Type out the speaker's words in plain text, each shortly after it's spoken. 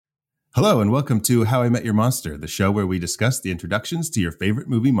Hello and welcome to How I Met Your Monster, the show where we discuss the introductions to your favorite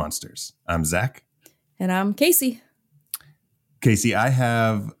movie monsters. I'm Zach. And I'm Casey. Casey, I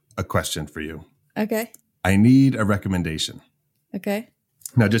have a question for you. Okay. I need a recommendation. Okay.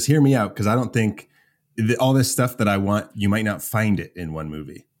 Now just hear me out because I don't think all this stuff that I want, you might not find it in one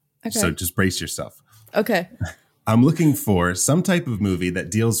movie. Okay. So just brace yourself. Okay. I'm looking for some type of movie that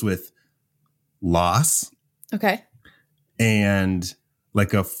deals with loss. Okay. And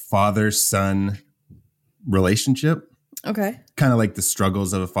like a father-son relationship. Okay. Kind of like the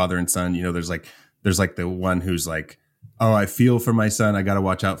struggles of a father and son. You know, there's like the one who's like, oh, I feel for my son. I got to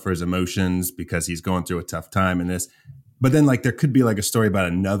watch out for his emotions because he's going through a tough time in this. But then like there could be like a story about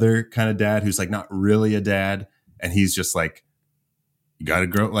another kind of dad who's like not really a dad. And he's just like, you got to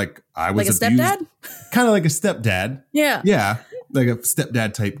grow. Like I was like a abused. stepdad? Kind of like a stepdad. Yeah. Yeah. Like a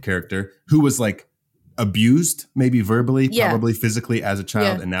stepdad type character who was like abused, maybe verbally, probably physically as a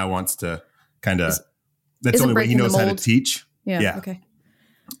child, and now wants to kind of, that's the only way he knows how to teach. Yeah. Okay.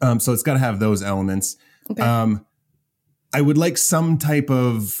 So it's got to have those elements. Okay. I would like some type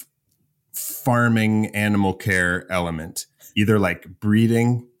of farming animal care element, either like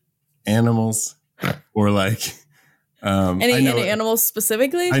breeding animals or like, any animals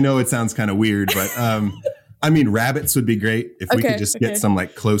specifically? I know it sounds kind of weird, but, I mean, rabbits would be great. If we could just get some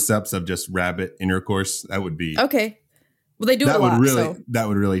like close-ups of just rabbit intercourse, that would be okay. Well, they do it a lot. That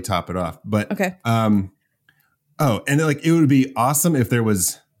would really top it off. But okay. And like it would be awesome if there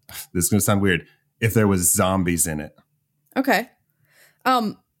was. This is gonna sound weird. If there was zombies in it. Okay.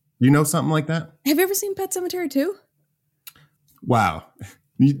 You know something like that? Have you ever seen Pet Semetary 2? Wow.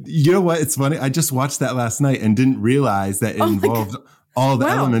 You know what? It's funny. I just watched that last night and didn't realize that it involved all the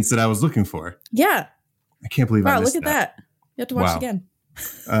elements that I was looking for. Yeah. I can't believe I missed look at that. You have to watch it again.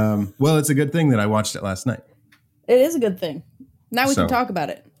 Well, it's a good thing that I watched it last night. It is a good thing. Now we can talk about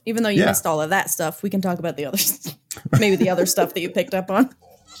it. Even though you missed all of that stuff, we can talk about the other maybe the other stuff that you picked up on.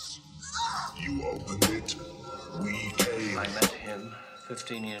 You opened it. We came. I met him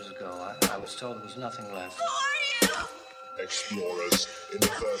 15 years ago. I was told there was nothing left. Who are you? Explorers in the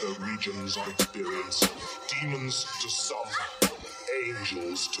further regions of experience. Demons to some,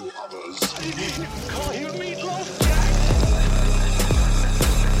 angels to others. Call you Meatloaf Jack.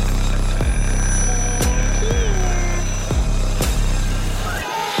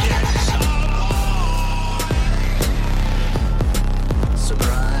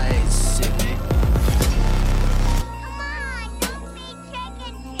 Surprise, Sydney. Come on, don't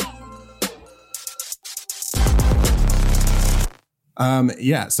be chicken shit.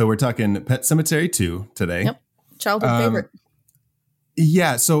 Yeah, so we're talking Pet Semetary 2 today. Yep. Childhood favorite.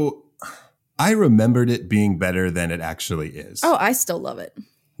 Yeah, so I remembered it being better than it actually is. Oh, I still love it.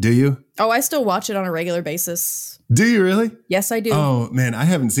 Do you? Oh, I still watch it on a regular basis. Do you really? Yes, I do. Oh, man, I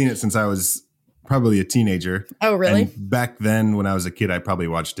haven't seen it since I was probably a teenager. Oh, really? And back then, when I was a kid, I probably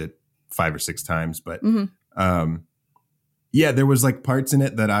watched it 5 or 6 times. But yeah, there was like parts in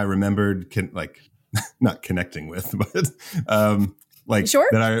it that I remembered, not connecting with, but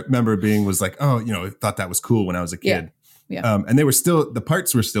that I remember being was like, oh, you know, I thought that was cool when I was a kid. Yeah. And they were the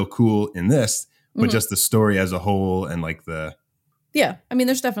parts were still cool in this, but just the story as a whole and like yeah, I mean,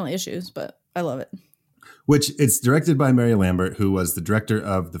 there's definitely issues, but I love it. Which it's directed by Mary Lambert, who was the director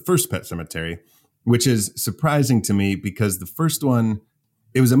of the first Pet Sematary, which is surprising to me because the first one,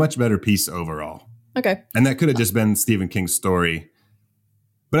 it was a much better piece overall. Okay. And that could have just been Stephen King's story,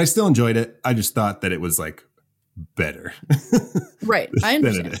 but I still enjoyed it. I just thought that it was like better. Right. I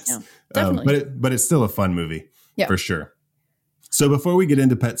understand. Than it is. Yeah, definitely. But it's still a fun movie. Yeah. For sure. So before we get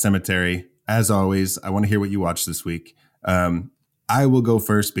into Pet Sematary, as always, I want to hear what you watched this week. I will go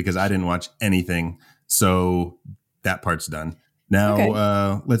first because I didn't watch anything. So that part's done. Now,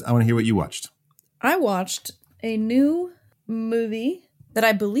 I want to hear what you watched. I watched a new movie that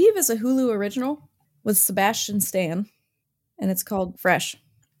I believe is a Hulu original with Sebastian Stan, and it's called Fresh.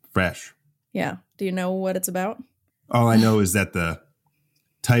 Fresh. Yeah. Do you know what it's about? All I know is that the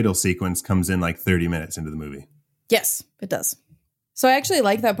title sequence comes in like 30 minutes into the movie. Yes, it does. So I actually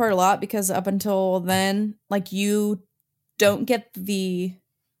like that part a lot because up until then, like you don't get the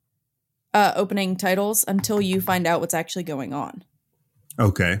opening titles until you find out what's actually going on.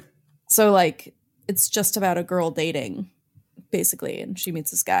 Okay. So like it's just about a girl dating basically, and she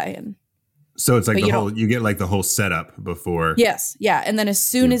meets this guy, and so it's like you get like the whole setup before. Yes. Yeah. And then as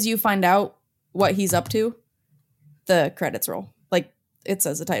soon as you find out what he's up to, the credits roll. Like it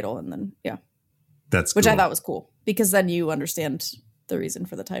says the title and then, yeah. Which I thought was cool because then you understand the reason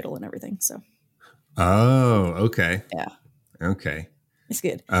for the title and everything. So. Oh, okay. Yeah. Okay. It's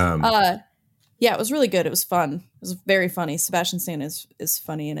good. Yeah, it was really good. It was fun. It was very funny. Sebastian Stan is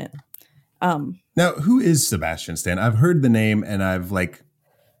funny in it. Now, who is Sebastian Stan? I've heard the name and I've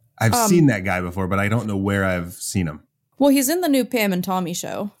seen that guy before, but I don't know where I've seen him. Well, he's in the new Pam and Tommy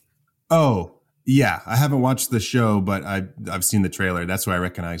show. Oh, yeah. I haven't watched the show, but I've seen the trailer. That's why I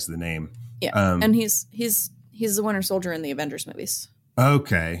recognize the name. Yeah, and he's the Winter Soldier in the Avengers movies.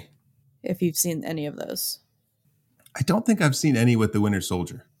 Okay. If you've seen any of those. I don't think I've seen any with the Winter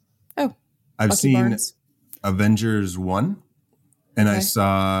Soldier. Oh. I've Bucky seen Barnes. Avengers 1, and Okay. I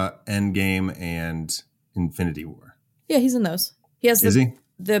saw Endgame and Infinity War. Yeah, he's in those. He has Is he?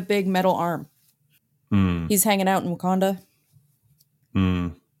 the big metal arm. He's hanging out in Wakanda.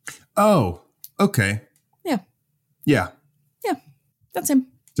 Oh, okay. Yeah. Yeah. Yeah. That's him.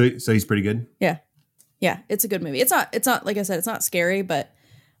 So he's pretty good? Yeah. Yeah, it's a good movie. It's not like I said, it's not scary, but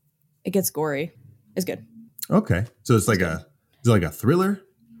it gets gory. It's good. Okay. So it's like is it like a thriller?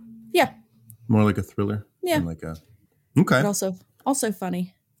 Yeah. More like a thriller? Yeah. Than like a Okay. But also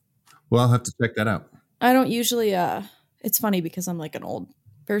funny. Well, I'll have to check that out. I don't usually it's funny because I'm like an old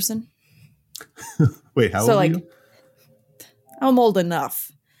person. Wait, how So old like are you? I'm old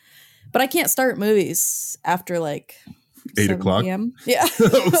enough. But I can't start movies after like 8 7 o'clock? PM. Yeah.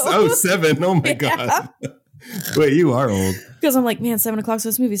 oh, 7. Oh my God. Wait, you are old. Because I'm like, man, 7 o'clock, so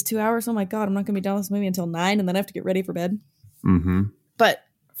this movie's 2 hours. Oh my God, I'm not going to be done with this movie until 9, and then I have to get ready for bed. Mm-hmm. But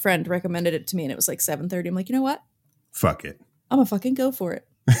a friend recommended it to me, and it was like 7:30. I'm like, you know what? Fuck it. I'm going to fucking go for it.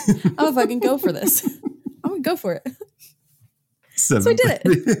 I'm going to fucking go for this. I'm going to go for it. 7. So I did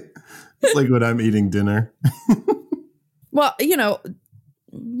it. It's like when I'm eating dinner. Well,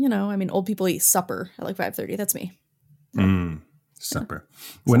 I mean, old people eat supper at like 5:30. That's me. Supper.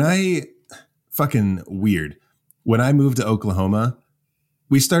 When I weird. When I moved to Oklahoma,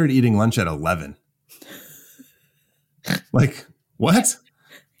 we started eating lunch at 11. Like, what?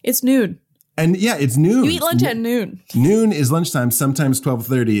 It's noon. And yeah, it's noon. You eat lunch at noon. Noon is lunchtime, sometimes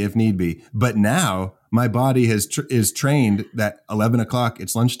 12:30 if need be. But now my body is trained that 11 o'clock,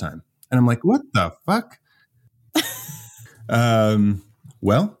 it's lunchtime. And I'm like, what the fuck?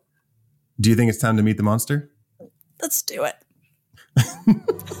 Well, do you think it's time to meet the monster? Let's do it.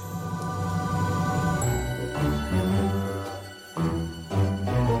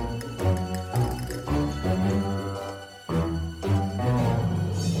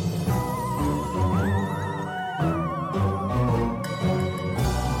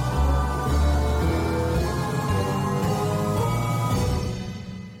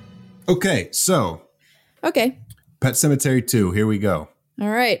 Okay, so Okay. Pet Semetary 2, here we go. All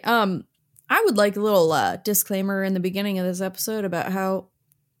right. I would like a little disclaimer in the beginning of this episode about how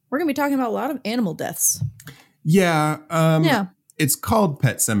we're going to be talking about a lot of animal deaths. Yeah, Yeah. it's called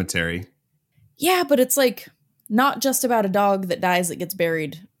Pet Semetary. Yeah, but it's like not just about a dog that dies that gets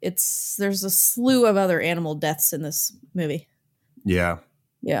buried. There's a slew of other animal deaths in this movie. Yeah.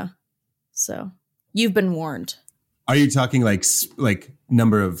 Yeah. So you've been warned. Are you talking like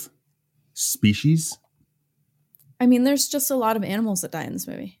number of species? I mean, there's just a lot of animals that die in this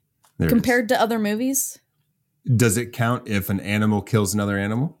movie. There Compared to other movies. is. Does it count if an animal kills another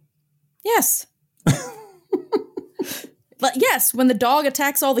animal? Yes. But yes, when the dog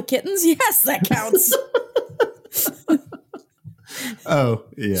attacks all the kittens, yes, that counts. Oh,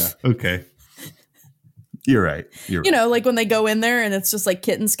 yeah. Okay. You're right. Like when they go in there and it's just like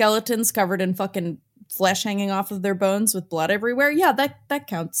kitten skeletons covered in fucking flesh hanging off of their bones with blood everywhere. Yeah, that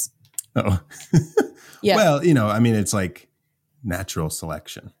counts. Oh. Yeah. Well, I mean, it's like natural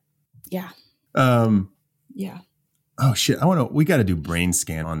selection. Yeah. Yeah. Oh shit. We got to do brain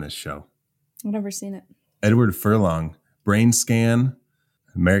scan on this show. I've never seen it. Edward Furlong, brain scan,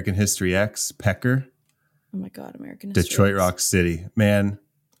 American History X, Pecker, Oh my God, American History. Detroit Rock City. Man,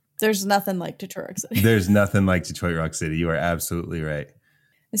 There's nothing like Detroit Rock City. there's nothing like Detroit Rock City. You are absolutely right.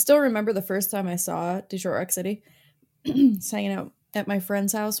 I still remember the first time I saw Detroit Rock City. I was hanging out at my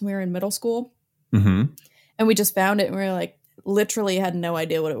friend's house when we were in middle school. Mm-hmm. And we just found it and we were like, literally had no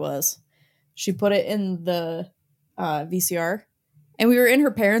idea what it was. She put it in the VCR and we were in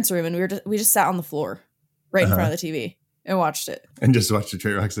her parents' room and we just sat on the floor right in front of the TV and watched it. And just watch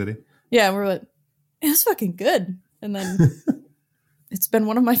Detroit Rock City. Yeah, and we were like, it was fucking good. And then it's been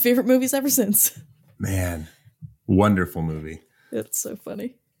one of my favorite movies ever since. Man, wonderful movie. It's so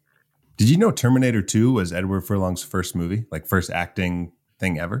funny. Did you know Terminator 2 was Edward Furlong's first movie, like first acting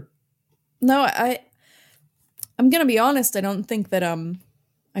thing ever? No, I'm gonna be honest. I don't think that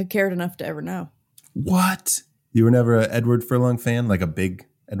I cared enough to ever know. What? You were never an Edward Furlong fan, like a big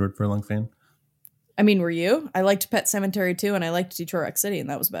Edward Furlong fan? I mean, were you? I liked Pet Semetary 2 and I liked Detroit Rock City and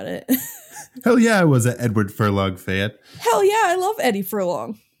that was about it. Hell yeah, I was an Edward Furlong fan. Hell yeah, I love Eddie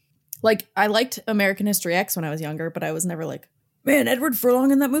Furlong. Like, I liked American History X when I was younger, but I was never like, Man, Edward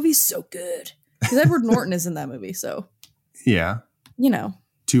Furlong in that movie is so good. Because Edward Norton is in that movie, so. Yeah. You know.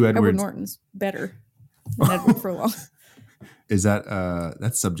 Two Edwards. Edward Norton's better than Edward Furlong. Is that,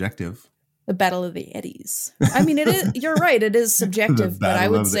 that's subjective. The Battle of the Eddies. I mean, it is. You're right. It is subjective, but I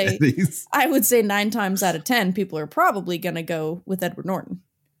would say 9 times out of 10, people are probably going to go with Edward Norton.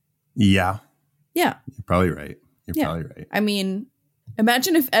 Yeah. Yeah. You're probably right. You're probably right. I mean,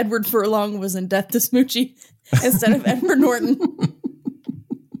 imagine if Edward Furlong was in Death to Smoochie instead of Edward Norton.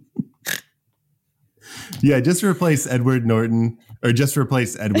 Yeah, just replace Edward Norton, or just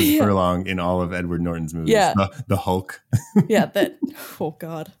replace Edward Furlong in all of Edward Norton's movies. Yeah. The Hulk. Yeah, oh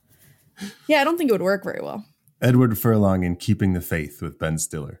God. Yeah, I don't think it would work very well. Edward Furlong in Keeping the Faith with Ben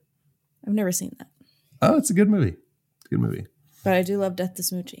Stiller. I've never seen that. Oh, it's a good movie. It's a good movie. But I do love Death to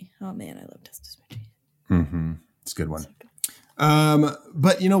Smoochie. Oh man, I love Death to Smoochie. Mm-hmm. It's a good one.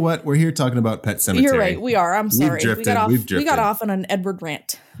 But you know what? We're here talking about Pet Semetary. You're right. We are. I'm sorry. We got off on an Edward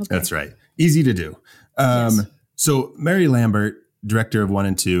rant. Okay. That's right. Easy to do. Yes. So Mary Lambert, director of 1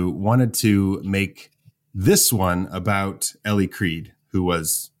 and 2, wanted to make this one about Ellie Creed, who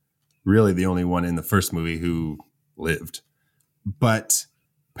was really the only one in the first movie who lived. But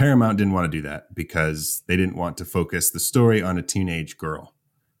Paramount didn't want to do that because they didn't want to focus the story on a teenage girl.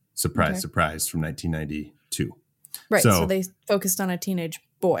 Surprise, surprise, from 1992. Right. So they focused on a teenage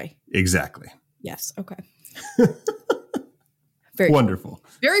boy. Exactly. Yes. Okay. Very wonderful.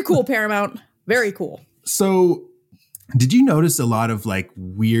 Cool. Very cool, Paramount. Very cool. So did you notice a lot of like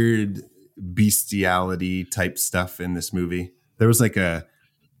weird bestiality type stuff in this movie? There was like a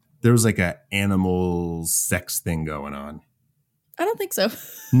animal sex thing going on. I don't think so.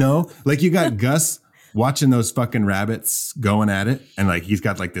 No, like you got Gus watching those fucking rabbits going at it, and like he's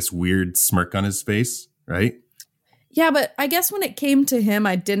got like this weird smirk on his face, right? Yeah, but I guess when it came to him,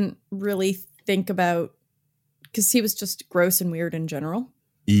 I didn't really think about, because he was just gross and weird in general.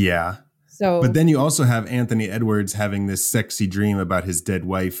 Yeah. So, but then you also have Anthony Edwards having this sexy dream about his dead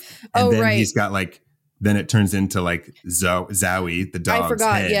wife, and then he's got like. Then it turns into like Zowie, the dog's I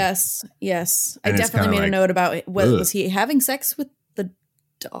forgot. head. Yes. I definitely made a note about it. Was he having sex with the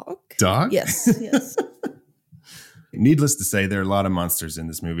dog? Dog? Yes. Needless to say, there are a lot of monsters in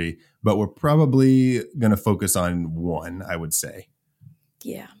this movie, but we're probably going to focus on one, I would say.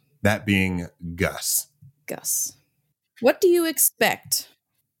 Yeah. That being Gus. What do you expect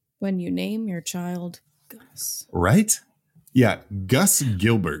when you name your child Gus? Right? Yeah. Gus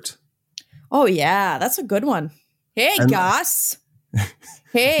Gilbert. Oh, yeah. That's a good one. Hey, Gus.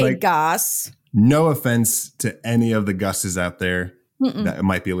 Hey, Gus. No offense to any of the Gus's out there that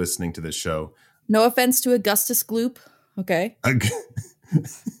might be listening to this show. No offense to Augustus Gloop. Okay. I'm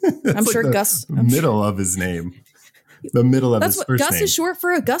sure like Gus. Middle of his name. The middle of his first name. Gus is short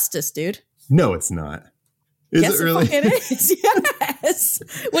for Augustus, dude. No, it's not. Is it really? It is. Yes.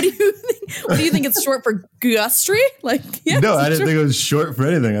 What do you think? What do you think it's short for? Gustry? Like, yes, no, I didn't think it was short for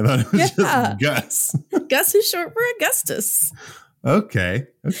anything. I thought it was just Gus. Gus is short for Augustus. Okay.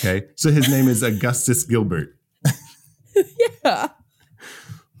 So his name is Augustus Gilbert. Yeah.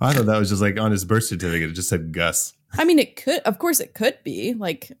 I thought that was just like on his birth certificate. It just said Gus. I mean, it could. Of course, it could be.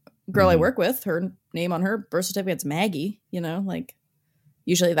 Like, girl I work with, her name on her birth certificate's Maggie. You know, like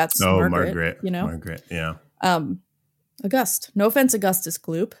usually that's Margaret. You know, Margaret. Yeah. August. No offense, Augustus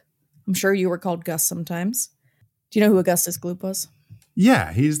Gloop. I'm sure you were called Gus sometimes. Do you know who Augustus Gloop was?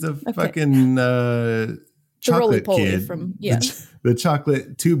 Yeah, he's the fucking chocolate kid from the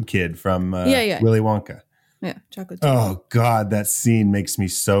chocolate tube kid from Willy Wonka. Yeah, chocolate tube. Oh God, that scene makes me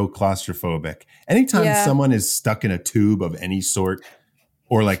so claustrophobic. Anytime someone is stuck in a tube of any sort,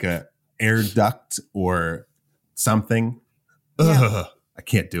 or like a air duct or something, I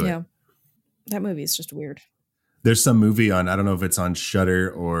can't do it. That movie is just weird. There's some movie on, I don't know if it's on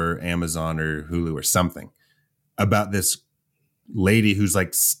Shudder or Amazon or Hulu or something, about this lady who's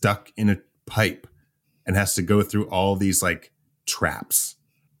like stuck in a pipe and has to go through all these like traps.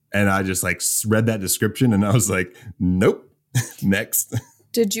 And I just like read that description and I was like, nope, next.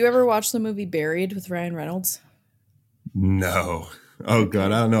 Did you ever watch the movie Buried with Ryan Reynolds? No. Oh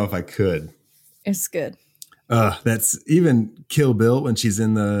God, I don't know if I could. It's good. That's even Kill Bill when she's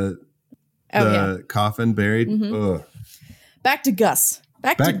in the coffin buried. Mm-hmm. Back to Gus.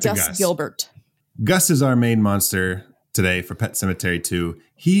 Back to Gus Gilbert. Gus is our main monster today for Pet Semetary 2.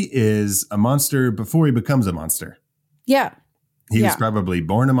 He is a monster before he becomes a monster. Yeah. He was probably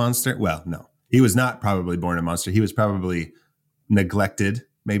born a monster. Well, no. He was not probably born a monster. He was probably neglected,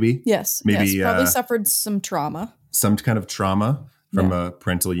 maybe. Yes. Maybe probably suffered some trauma. Some kind of trauma from a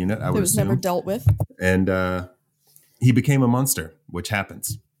parental unit, I would assume. It was never dealt with. And he became a monster, which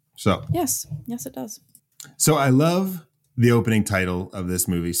happens. So yes, it does. So I love the opening title of this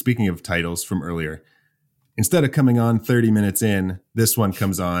movie, speaking of titles from earlier, instead of coming on 30 minutes in, this one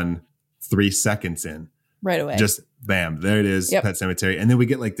comes on 3 seconds in. Right away. Just bam, there it is, Pet Semetary. And then we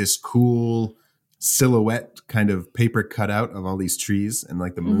get like this cool silhouette kind of paper cutout of all these trees and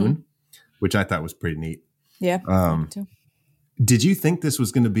like the moon, which I thought was pretty neat. Yeah. Me too. Did you think this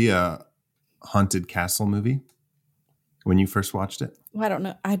was going to be a haunted castle movie when you first watched it? Well, I don't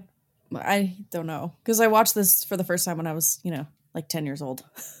know. I don't know. Because I watched this for the first time when I was, like 10 years old.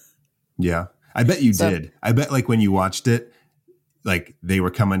 Yeah. I bet you did. I bet like when you watched it, like they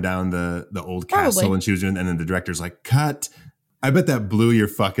were coming down the old castle Probably. and she was doing, and then the director's like, cut. I bet that blew your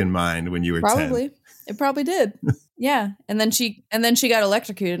fucking mind when you were 10. It probably did. Yeah. And then she got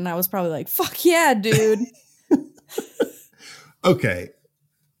electrocuted and I was probably like, fuck yeah, dude. Okay.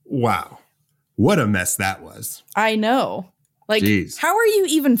 Wow. What a mess that was. I know. Like, Jeez. How are you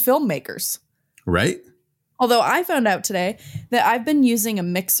even filmmakers? Right? Although I found out today that I've been using a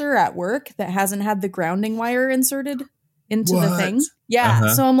mixer at work that hasn't had the grounding wire inserted into the thing.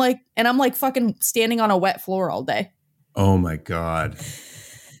 Yeah. So I'm like fucking standing on a wet floor all day. Oh my God.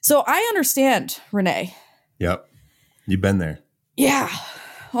 So I understand, Renee. Yep. You've been there. Yeah.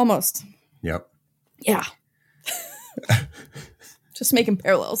 Almost. Yep. Yeah. Just making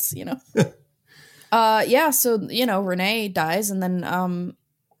parallels, Yeah, so, Renee dies, and then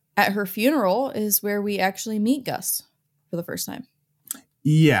at her funeral is where we actually meet Gus for the first time.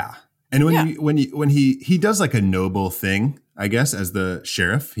 Yeah. And when he does like a noble thing, I guess, as the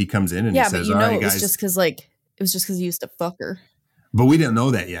sheriff, he comes in and he says, all right, guys. It was just because he used to fuck her. But we didn't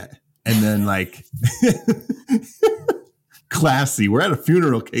know that yet. And then like classy. We're at a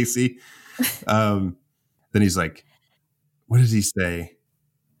funeral, Casey. Then he's like, what did he say?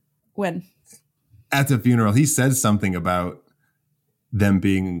 When? At the funeral, he said something about them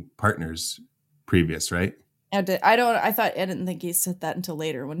being partners previous, right? I didn't think he said that until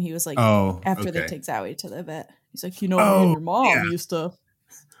later when he was like, after they take Zowie to the vet. He's like, me and your mom used to.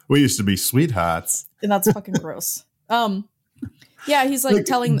 We used to be sweethearts. And that's fucking gross. Yeah, he's like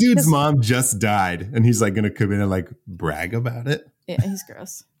telling. Dude's mom just died and he's like going to come in and like brag about it. Yeah, he's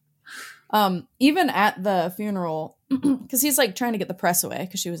gross. Even at the funeral, because he's like trying to get the press away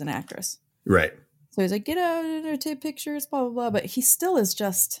because she was an actress. Right. So he's like, get out and take pictures, blah, blah, blah. But he still is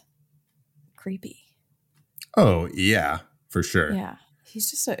just creepy. Oh, yeah, for sure. Yeah. He's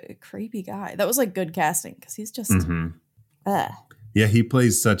just a creepy guy. That was like good casting because he's just. Yeah, he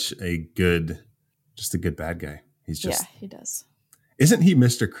plays such a good bad guy. He's just. Yeah, he does. Isn't he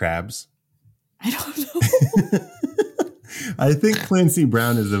Mr. Krabs? I don't know. I think Clancy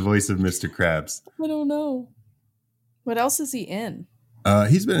Brown is the voice of Mr. Krabs. I don't know. What else is he in?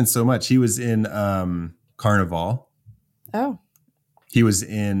 He's been in so much. He was in Carnival. Oh. He was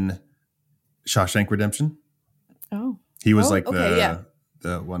in Shawshank Redemption. Oh. He was the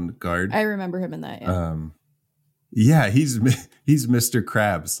one guard. I remember him in that, yeah. Yeah, he's Mr.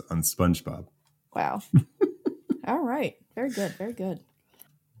 Krabs on SpongeBob. Wow. All right. Very good. Very good.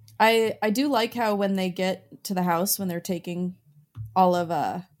 I do like how when they get to the house, when they're taking all of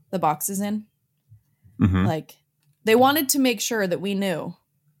the boxes in, like they wanted to make sure that we knew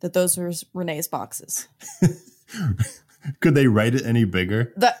that those were Renee's boxes. Could they write it any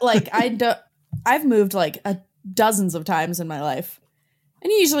bigger? I've moved like dozens of times in my life,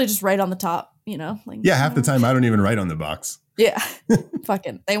 and you usually just write on the top, half the time I don't even write on the box. Yeah.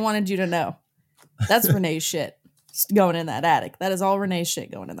 Fucking, they wanted you to know. That's Renee's shit going in that attic. That is all Renee's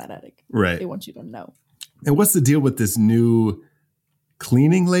shit going in that attic. Right. They want you to know. And what's the deal with this new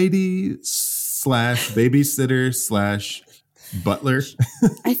cleaning lady / babysitter / butler?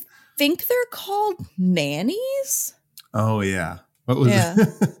 I think they're called nannies. Oh, yeah. What was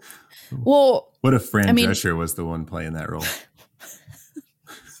it? Well, what if Fran Drescher was the one playing that role?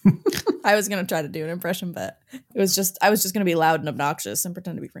 I was going to try to do an impression, but I was just going to be loud and obnoxious and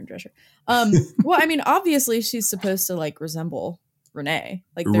pretend to be Fran Drescher. Well, I mean, obviously she's supposed to like resemble Renee.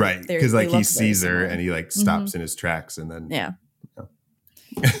 Like right. Because like he sees her and he like stops in his tracks and then. Yeah.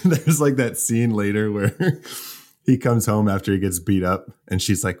 There's like that scene later where he comes home after he gets beat up and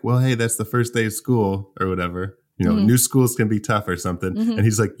she's like, well, hey, that's the first day of school or whatever. New schools can be tough or something. And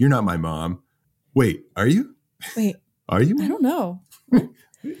he's like, you're not my mom. Wait, are you? Wait. Are you? I don't know.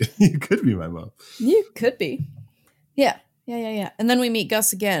 You could be my mom. You could be. Yeah. And then we meet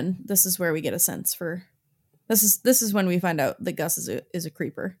Gus again. This is where we get a sense for this is when we find out that Gus is a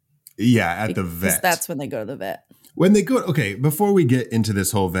creeper. Yeah, at the vet. That's when they go to the vet. When they go, okay, before we get into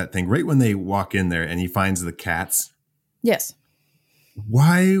this whole vet thing, right when they walk in there and he finds the cats. Yes.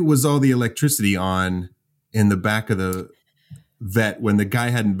 Why was all the electricity on in the back of the vet when the guy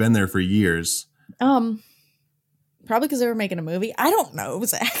hadn't been there for years? Probably Probably because they were making a movie. I don't know,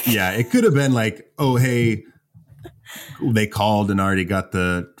 Zach. Yeah, it could have been like, oh, hey, they called and already got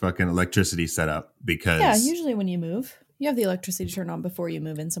the fucking electricity set up because. Yeah, usually when you move, you have the electricity turned on before you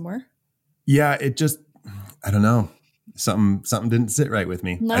move in somewhere. Yeah, it just, I don't know. Something didn't sit right with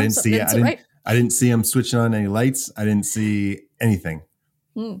me. No, I didn't see it. I didn't see them switching on any lights. I didn't see anything.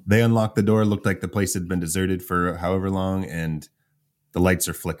 They unlocked the door, looked like the place had been deserted for however long, and the lights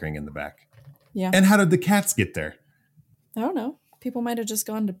are flickering in the back. Yeah. And how did the cats get there? I don't know. People might have just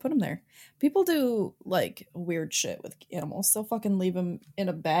gone to put them there. People do like weird shit with animals. They'll fucking leave them in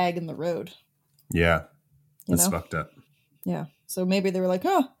a bag in the road. Yeah. That's You know? fucked up. Yeah. So maybe they were like,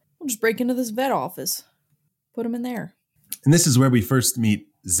 oh, we'll just break into this vet office. Put them in there. And this is where we first meet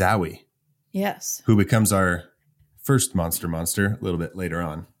Zowie. Yes. Who becomes our first monster a little bit later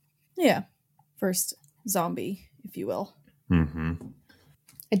on. Yeah. First zombie, if you will. Mm-hmm.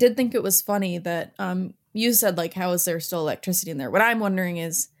 I did think it was funny that you said, like, how is there still electricity in there? What I'm wondering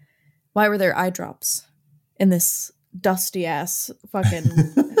is, why were there eye drops in this dusty ass fucking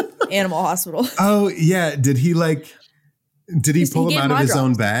animal hospital? Oh, yeah. Did he pull them out of his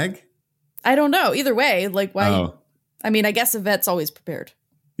own bag? I don't know. Either way, like, why? Oh. I mean, I guess a vet's always prepared.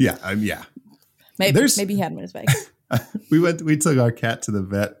 Yeah. Yeah. Maybe he had him in his bag. We took our cat to the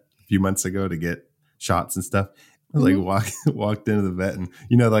vet a few months ago to get shots and stuff. I walked into the vet and,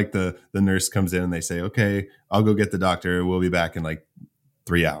 like the nurse comes in and they say, okay, I'll go get the doctor. We'll be back in like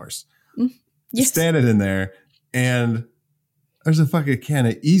 3 hours. Yes. Standing in there and there's a fucking can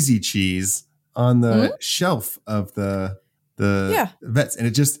of Easy Cheese on the shelf of the vets.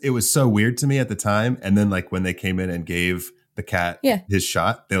 And it was so weird to me at the time. And then like when they came in and gave the cat his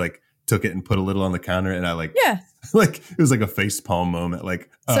shot, they like took it and put a little on the counter. And I like it was like a facepalm moment. Like,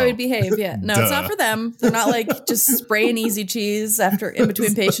 so he'd behave. Yeah. No, it's not for them. They're not like just spraying Easy Cheese after in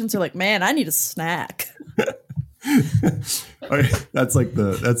between patients. They're like, man, I need a snack. That's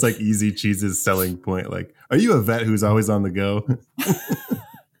like Easy Cheese's selling point. Like, are you a vet who's always on the go?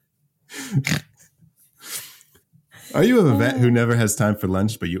 Are you a vet who never has time for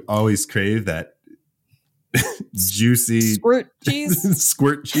lunch, but you always crave that juicy squirt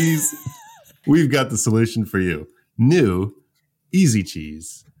cheese? We've got the solution for you. New Easy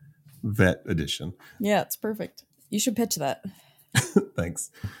Cheese Vet Edition. Yeah, it's perfect. You should pitch that.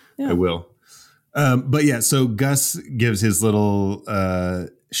 Thanks. Yeah. I will. But yeah, so Gus gives his little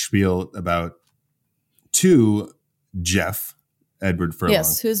spiel about Jeff, Edward Furlong.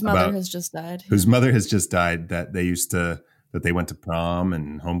 Yes, whose mother has just died. Whose mother has just died, that they went to prom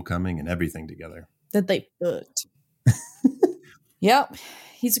and homecoming and everything together. That they fucked. Yep,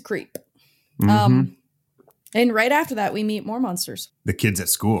 he's a creep. Mm-hmm. And right after that, we meet more monsters. The kids at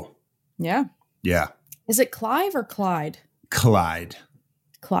school. Yeah. Yeah. Is it Clive or Clyde? Clyde.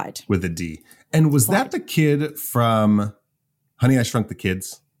 With a D. And was that the kid from Honey, I Shrunk the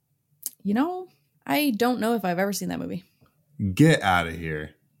Kids? I don't know if I've ever seen that movie. Get out of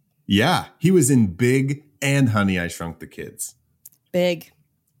here. Yeah. He was in Big and Honey, I Shrunk the Kids. Big.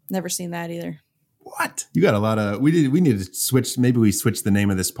 Never seen that either. What? You got a lot of... We need to switch... Maybe we switch the name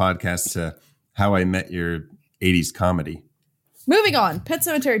of this podcast to How I Met Your 80s Comedy. Moving on. Pet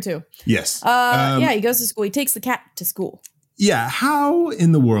Semetary 2. Yes. Yeah, he goes to school. He takes the cat to school. Yeah. How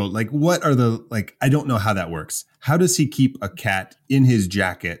in the world... Like, what are the... Like, I don't know how that works. How does he keep a cat in his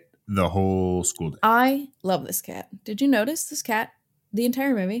jacket the whole school day? I love this cat. Did you notice this cat, the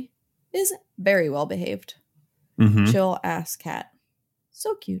entire movie, is very well behaved. Mm-hmm. Chill ass cat.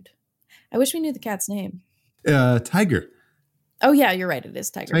 So cute. I wish we knew the cat's name. Tiger. Oh, yeah, you're right. It is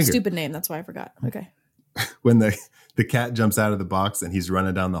Tiger. Stupid name. That's why I forgot. Okay. When the cat jumps out of the box and he's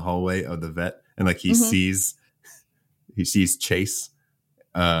running down the hallway of the vet and like he sees Chase,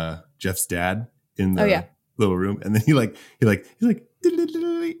 Jeff's dad, in the little room, and then he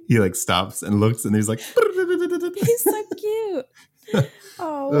stops and looks and he's like, he's so cute.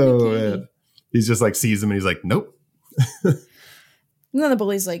 Oh man. He's just like sees him and he's like, nope. And then the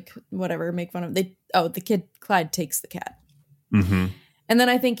bullies like whatever make fun of the kid Clyde takes the cat. Mm-hmm. And then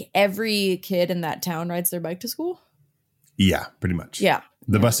I think every kid in that town rides their bike to school. Yeah, pretty much. Yeah.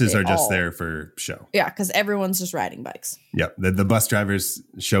 The buses are just there for show. Yeah, because everyone's just riding bikes. Yeah, the bus drivers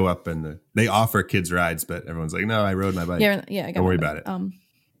show up and they offer kids rides, but everyone's like, no, I rode my bike. Yeah, don't worry about it.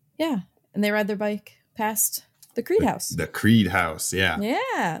 Yeah, and they ride their bike past the Creed house. The Creed house, yeah.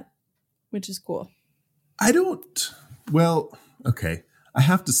 Yeah, which is cool. Okay. I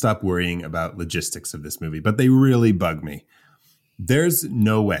have to stop worrying about logistics of this movie, but they really bug me. There's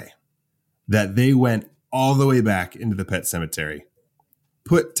no way that they went all the way back into the pet cemetery,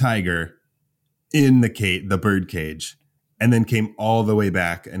 put Tiger in the bird cage, and then came all the way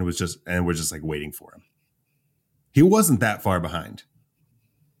back and we're just like waiting for him. He wasn't that far behind.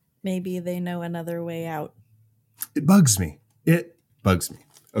 Maybe they know another way out. It bugs me.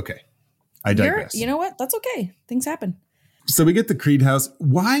 Okay. I digress. You know what? That's okay. Things happen. So we get the Creed house.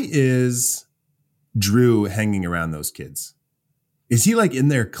 Why is Drew hanging around those kids? Is he like in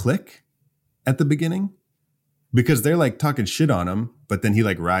their clique at the beginning? Because they're like talking shit on him, but then he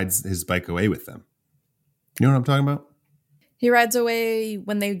like rides his bike away with them. You know what I'm talking about? He rides away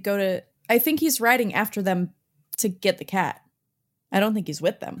when they go to... I think he's riding after them to get the cat. I don't think he's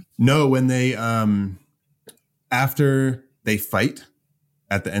with them. No, when they... after they fight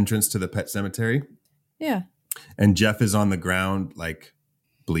at the entrance to the pet cemetery. Yeah. And Jeff is on the ground, like,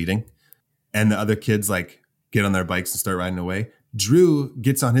 bleeding. And the other kids, like, get on their bikes and start riding away. Drew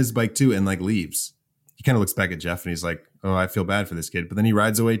gets on his bike, too, and, like, leaves. He kind of looks back at Jeff, and he's like, oh, I feel bad for this kid. But then he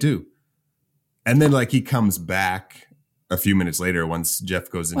rides away, too. And then, like, he comes back a few minutes later once Jeff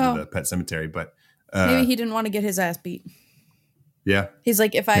goes into the pet cemetery. But maybe he didn't want to get his ass beat. Yeah. He's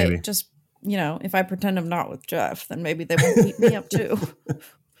like, if I just, if I pretend I'm not with Jeff, then maybe they won't beat me up, too.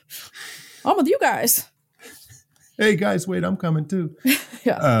 I'm with you guys. Hey, guys, wait, I'm coming, too.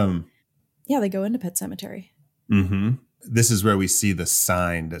 Yeah. Yeah, they go into Pet Cemetery. Mm-hmm. This is where we see the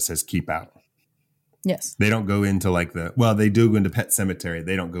sign that says keep out. Yes. They don't go into like they do go into Pet Cemetery.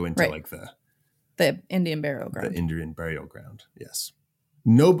 They don't go into like the Indian burial ground. The Indian burial ground. Yes.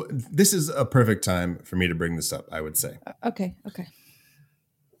 No, this is a perfect time for me to bring this up, I would say. Okay.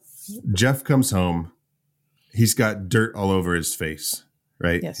 Jeff comes home. He's got dirt all over his face,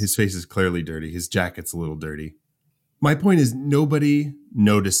 right? Yes. His face is clearly dirty. His jacket's a little dirty. My point is nobody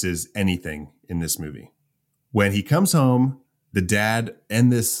notices anything in this movie. When he comes home, the dad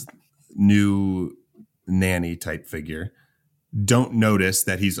and this new nanny type figure don't notice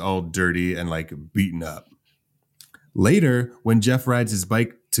that he's all dirty and like beaten up. Later, when Jeff rides his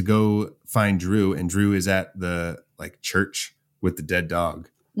bike to go find Drew, and Drew is at the like church with the dead dog,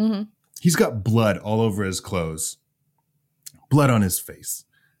 he's got blood all over his clothes, blood on his face,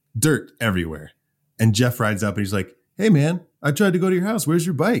 dirt everywhere. And Jeff rides up and he's like, hey man, I tried to go to your house. Where's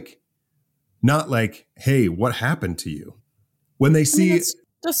your bike? Not like, hey, what happened to you? When they see... it's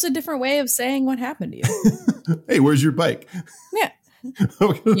just a different way of saying what happened to you. Hey, where's your bike? Yeah.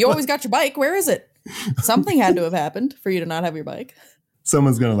 You always got your bike. Where is it? Something had to have happened for you to not have your bike.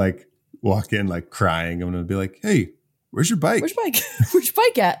 Someone's going to like walk in like crying. I'm going to be like, hey, where's your bike? Where's your bike? Where's your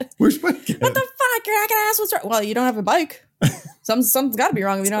bike at? Where's your bike at? What the fuck? You're not going to ask what's wrong. Well, you don't have a bike. Something's got to be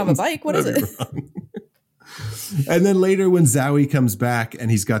wrong if you don't have a bike. What is it? And then later when Zowie comes back and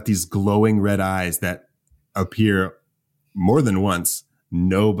he's got these glowing red eyes that appear more than once,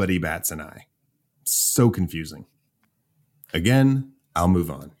 nobody bats an eye. So confusing. Again, I'll move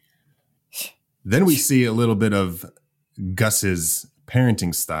on. Then we see a little bit of Gus's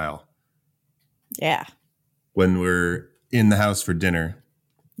parenting style. Yeah. When we're in the house for dinner,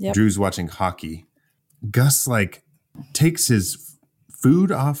 Drew's watching hockey. Gus like takes his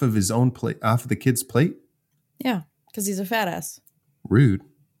food off of his own plate, off of the kid's plate. Yeah, because he's a fat ass. Rude.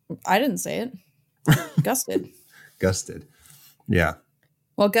 I didn't say it. Gus did. Gus did. Yeah.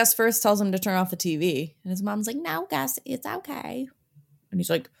 Well, Gus first tells him to turn off the TV. And his mom's like, no, Gus, it's okay. And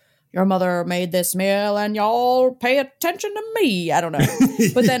he's like, your mother made this meal and y'all pay attention to me. I don't know.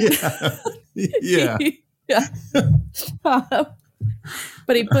 But then... Yeah. Yeah.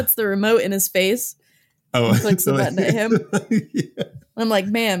 But he puts the remote in his face. And clicks the button at him. Yeah. I'm like,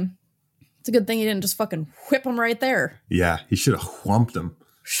 man, it's a good thing he didn't just fucking whip him right there. Yeah, he should have whomped him.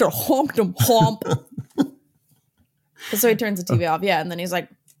 Should have honked him, whomp. So he turns the TV off. Yeah, and then he's like,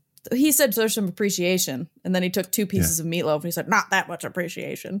 he said show some appreciation. And then he took 2 pieces of meatloaf and he said, not that much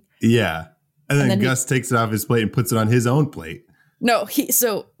appreciation. Yeah. And then Gus takes it off his plate and puts it on his own plate. No,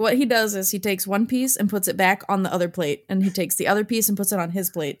 so what he does is he takes 1 piece and puts it back on the other plate. And he takes the other piece and puts it on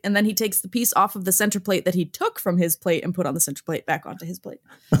his plate. And then he takes the piece off of the center plate that he took from his plate and put on the center plate back onto his plate.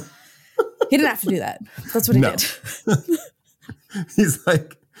 He didn't have to do that. That's what he did.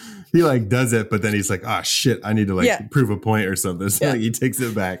 He does it, but then he's like, oh shit, I need to prove a point or something. So he takes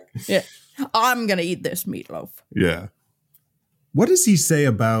it back. Yeah. I'm going to eat this meatloaf. Yeah. What does he say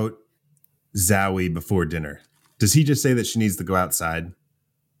about Zowie before dinner? Does he just say that she needs to go outside?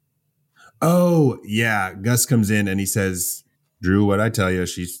 Oh, yeah. Gus comes in and he says, Drew, what'd I tell you?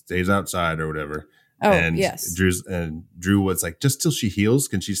 She stays outside or whatever. Oh, and yes. Drew was like, just till she heals,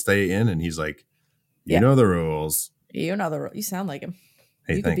 can she stay in? And he's like, you know the rules. You know the rules. You sound like him.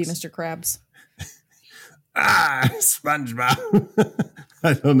 Hey, you thanks. could be Mr. Krabs. SpongeBob.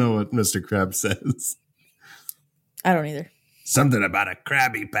 I don't know what Mr. Krabs says. I don't either. Something about a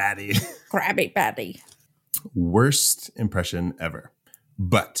Krabby Patty. Krabby Patty. Worst impression ever.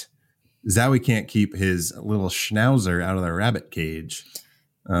 But Zowie can't keep his little schnauzer out of the rabbit cage.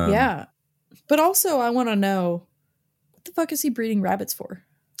 Yeah. But also, I want to know, what the fuck is he breeding rabbits for?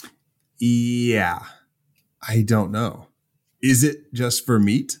 Yeah. I don't know. Is it just for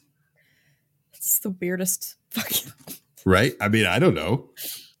meat? It's the weirdest fucking... Right? I mean, I don't know.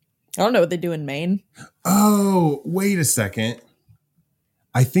 I don't know what they do in Maine. Oh, wait a second.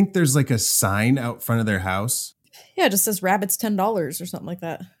 I think there's like a sign out front of their house. Yeah, it just says rabbits $10 or something like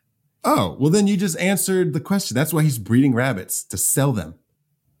that. Oh, well then you just answered the question. That's why he's breeding rabbits, to sell them.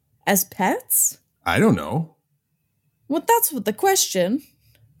 As pets? I don't know. Well, that's what the question.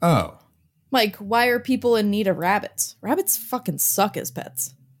 Oh. Like, why are people in need of rabbits? Rabbits fucking suck as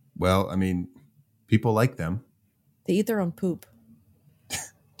pets. Well, I mean, people like them. They eat their own poop.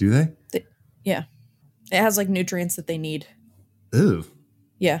 Do they? Yeah. It has like nutrients that they need. Ew.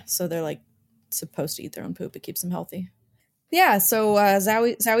 Yeah, so they're like supposed to eat their own poop. It keeps them healthy. Yeah, so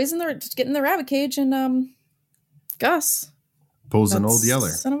Zowie's in there just getting the rabbit cage, and Gus pulls an old yeller.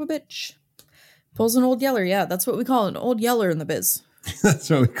 Son of a bitch. Pulls an old yeller, yeah. That's what we call an old yeller in the biz. That's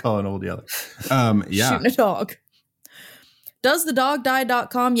what we call an old yeller. Yeah. Shooting a dog. Does the dog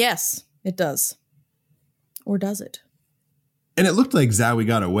die.com? Yes, it does. Or does it? And it looked like Zowie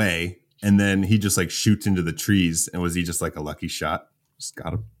got away, and then he just like shoots into the trees. And was he just like a lucky shot? Just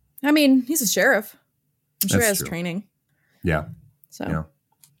got him. I mean, he's a sheriff. I'm sure That's he has true. training. Yeah. So Yeah.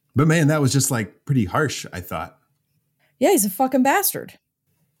 But man, that was just like pretty harsh, I thought. yeah, he's a fucking bastard.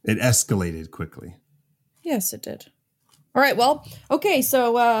 It escalated quickly. Yes, it did. All right, well, okay,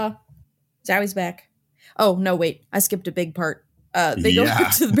 so Zowie's back. Oh, no, wait. I skipped a big part. They go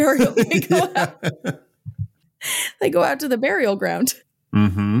out to the burial. They go out to the burial ground.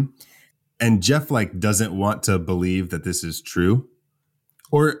 Mm-hmm. And Jeff like doesn't want to believe that this is true.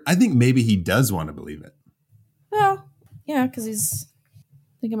 Or I think maybe he does want to believe it. Well, yeah, because he's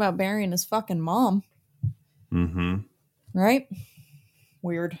thinking about burying his fucking mom. Mm-hmm. Right?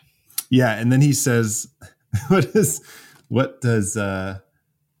 Weird. Yeah, and then he says, they're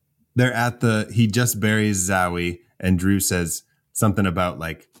at he just buries Zowie, and Drew says something about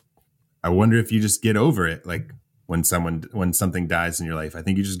like, I wonder if you just get over it. Like when something dies in your life, I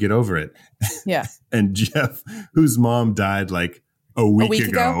think you just get over it. Yeah. And Jeff, whose mom died like a week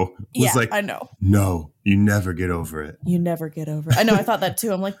ago, was like, I know. No, you never get over it. You never get over it. I know. I thought that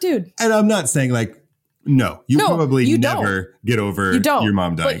too. I'm like, dude. And I'm not saying like, no, you probably you never get over your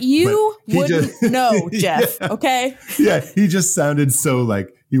mom dying. But you wouldn't know, Jeff. Yeah. Okay. Yeah. He just sounded so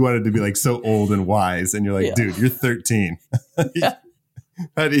like he wanted to be like so old and wise. And you're like, dude, you're 13.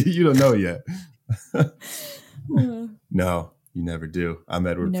 You don't know yet. No, you never do. I'm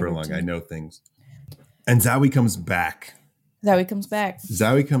Edward Furlong. Do. I know things. And Zowie comes back.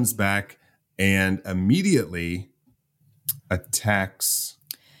 Zowie comes back and immediately attacks.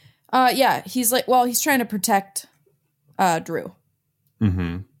 Yeah, he's like, well, he's trying to protect Drew.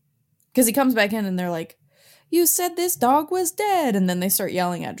 Mm-hmm. Because he comes back in and they're like, you said this dog was dead. And then they start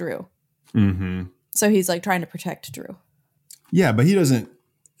yelling at Drew. Mm-hmm. So he's like trying to protect Drew. Yeah, but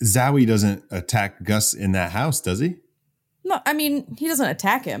Zowie doesn't attack Gus in that house, does he? No, I mean, he doesn't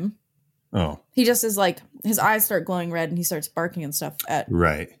attack him. Oh. He just is like, his eyes start glowing red and he starts barking and stuff at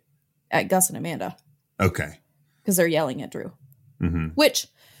Gus and Amanda. Okay. Because they're yelling at Drew. Mm-hmm. Which,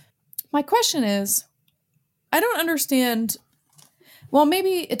 my question is, I don't understand. Well,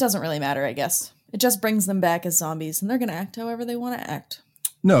 maybe it doesn't really matter, I guess. It just brings them back as zombies and they're going to act however they want to act.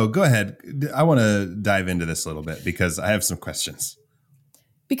 No, go ahead. I want to dive into this a little bit because I have some questions.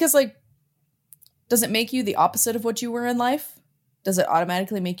 Because, like, does it make you the opposite of what you were in life? Does it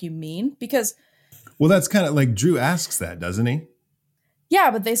automatically make you mean? Because... Well, that's kind of like Drew asks that, doesn't he? Yeah,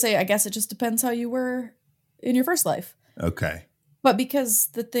 but they say, I guess it just depends how you were in your first life. Okay. But because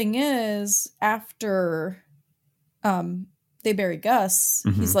the thing is, after they bury Gus,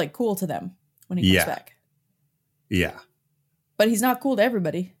 he's, like, cool to them when he comes back. Yeah. But he's not cool to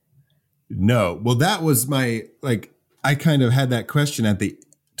everybody. No. Well, that was my, like, I kind of had that question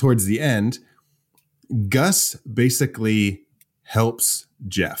towards the end. Gus basically helps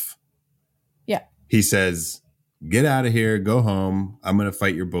Jeff. Yeah. He says, get out of here, go home. I'm going to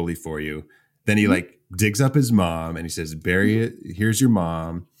fight your bully for you. Then he like digs up his mom and he says, bury it. Here's your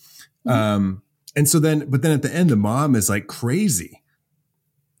mom. And so but then at the end, the mom is like crazy.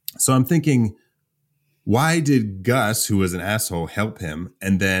 So I'm thinking, why did Gus, who was an asshole, help him?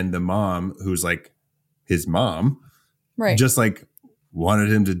 And then the mom, who's like his mom, just like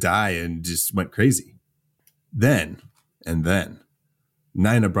wanted him to die and just went crazy. Then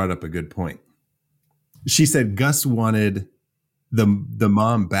Nina brought up a good point. She said Gus wanted the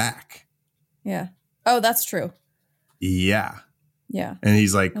mom back. Yeah. Oh, that's true. Yeah. Yeah. And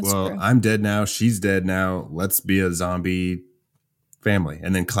he's like, That's well, true. I'm dead now. She's dead now. Let's be a zombie family.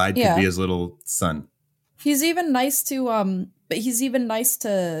 And then Clyde could be his little son. He's even nice to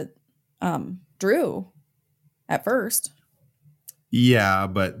Drew at first. Yeah,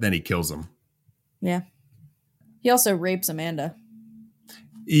 but then he kills him. Yeah. He also rapes Amanda.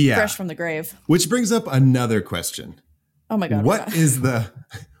 Yeah. Fresh from the grave. Which brings up another question. Oh my God. What is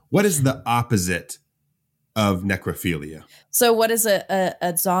the opposite of necrophilia? So what is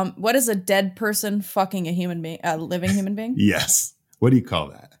what is a dead person fucking a human being, a living human being? Yes. What do you call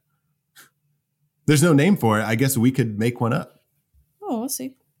that? There's no name for it. I guess we could make one up. Oh, we'll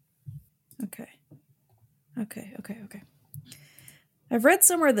see. Okay. I've read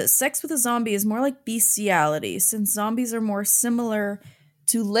somewhere that sex with a zombie is more like bestiality, since zombies are more similar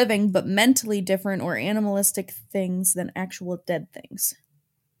to living but mentally different or animalistic things than actual dead things.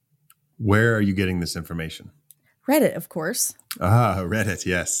 Where are you getting this information? Reddit, of course. Ah, Reddit,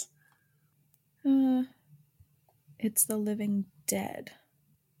 yes. It's the living dead.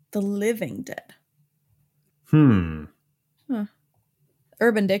 The living dead. Huh.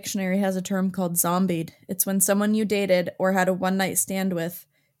 Urban Dictionary has a term called zombied. It's when someone you dated or had a one-night stand with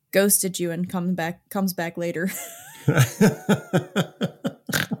ghosted you and comes back later.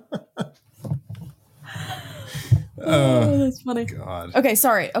 Oh, that's funny. God. Okay,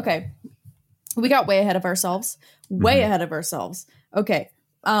 sorry. Okay. We got way ahead of ourselves. Ahead of ourselves. Okay.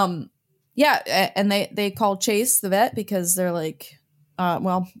 Yeah, and they call Chase the vet because they're like,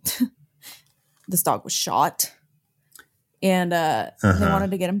 this dog was shot. And they wanted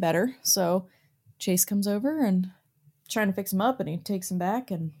to get him better. So Chase comes over and trying to fix him up, and he takes him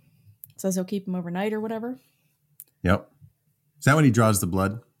back and says he'll keep him overnight or whatever. Yep. Is that when he draws the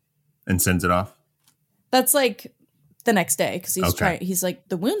blood and sends it off? That's like the next day because he's like,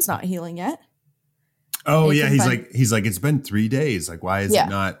 the wound's not healing yet. Oh yeah, he's like it's been 3 days. Like, why is it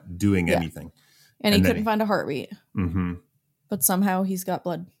not doing anything? And he couldn't find a heartbeat. Mm-hmm. But somehow he's got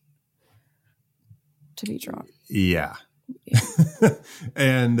blood to be drawn. Yeah.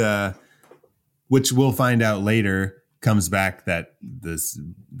 And which we'll find out later comes back that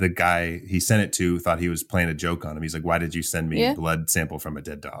the guy he sent it to thought he was playing a joke on him. He's like, why did you send me blood sample from a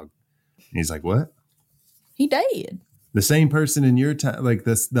dead dog? And he's like, what? He died. The same person in your town, like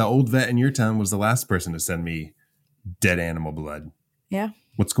the old vet in your town was the last person to send me dead animal blood. Yeah.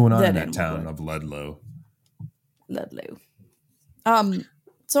 What's going on in that town of Ludlow? Ludlow.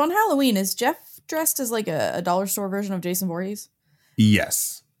 So on Halloween, is Jeff dressed as like a dollar store version of Jason Voorhees?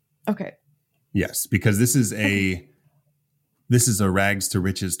 Yes. Okay. Yes, because this is a rags to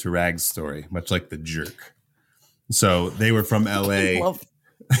riches to rags story, much like The Jerk. So they were from LA.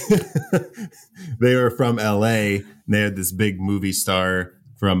 They were from LA. And they had this big movie star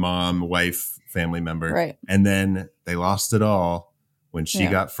for a mom, wife, family member. Right. And then they lost it all when she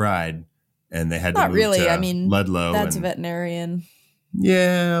got fried, and they had to move to Ludlow. That's a veterinarian.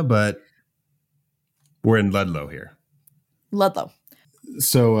 Yeah, but we're in Ludlow here. Ludlow.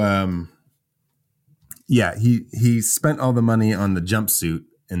 So, yeah, he spent all the money on the jumpsuit,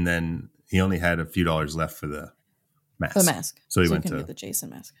 and then he only had a few dollars left for the mask. The mask. So he went to get the Jason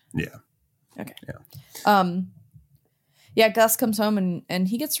mask. Yeah. Okay. Yeah. Yeah, Gus comes home and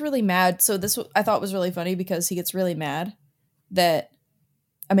he gets really mad. So this I thought was really funny because he gets really mad that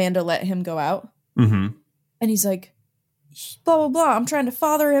Amanda let him go out. Mm-hmm. And he's like, blah, blah, blah. I'm trying to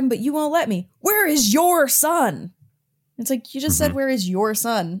father him, but you won't let me. Where is your son? It's like, you just said, where is your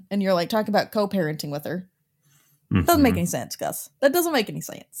son? And you're like talking about co-parenting with her. Doesn't make any sense, Gus. That doesn't make any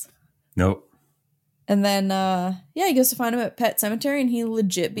sense. Nope. And then, he goes to find him at Pet Semetary, and he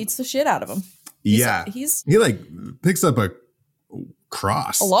legit beats the shit out of him. He like picks up a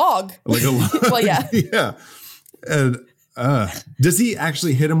cross. A log. Like a log. Well, yeah. Yeah. And does he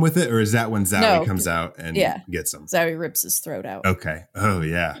actually hit him with it, or is that when Zowie comes out and gets him? Zowie rips his throat out. Okay. Oh,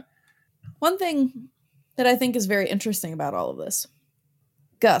 yeah. One thing that I think is very interesting about all of this.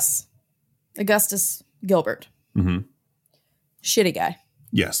 Augustus Gilbert. Mm-hmm. Shitty guy.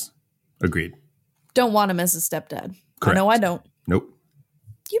 Yes. Agreed. Don't want him as a stepdad. Correct. I know I don't. Nope.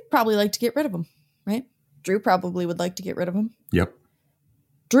 You'd probably like to get rid of him, right? Drew probably would like to get rid of him. Yep.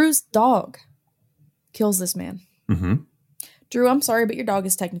 Drew's dog kills this man. Mm-hmm. Drew, I'm sorry, but your dog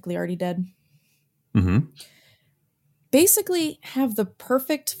is technically already dead. Mm-hmm. Basically have the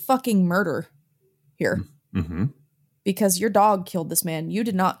perfect fucking murder here. Mm-hmm. Because your dog killed this man. You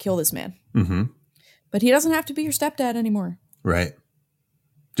did not kill this man. Mm-hmm. But he doesn't have to be your stepdad anymore. Right.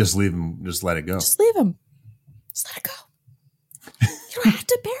 Just leave him. Just let it go. Just leave him. Just let it go. You don't have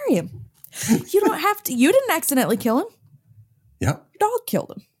to bury him. You don't have to. You didn't accidentally kill him. Yep. Your dog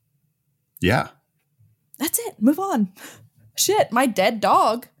killed him. Yeah. That's it. Move on. Shit, my dead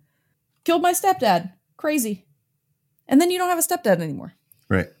dog killed my stepdad. Crazy. And then you don't have a stepdad anymore.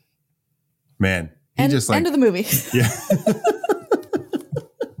 Right. Man. He End of the movie. Yeah.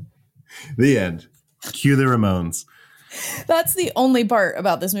 The end. Cue the Ramones. That's the only part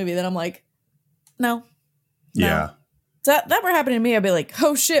about this movie that I'm like, no. Yeah. If that were happening to me, I'd be like,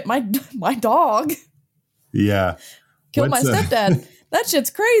 oh shit, my dog Yeah. killed my stepdad. That shit's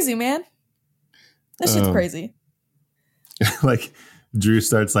crazy, man. That shit's crazy. Like Drew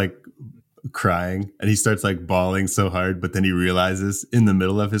starts like crying and he starts like bawling so hard, but then he realizes in the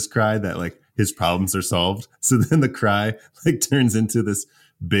middle of his cry that like his problems are solved. So then the cry like turns into this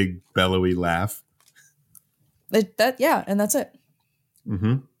big bellowy laugh. And that's it.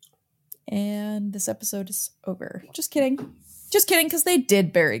 Mm-hmm. And this episode is over. Just kidding, because they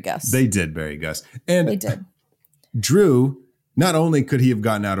did bury Gus. They did bury Gus. And they did. Drew, not only could he have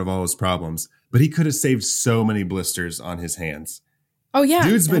gotten out of all his problems, but he could have saved so many blisters on his hands. Oh, yeah.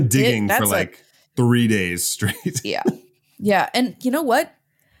 Dude's been digging for like 3 days straight. Yeah. Yeah. And you know what?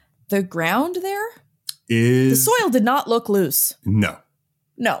 The ground there, the soil did not look loose. No.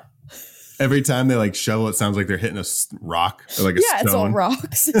 Every time they like shovel, it sounds like they're hitting a rock or like a stone. It's all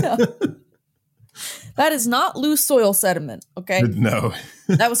rocks. Yeah. That is not loose soil sediment. Okay. No.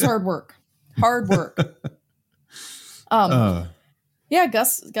 That was hard work. Yeah,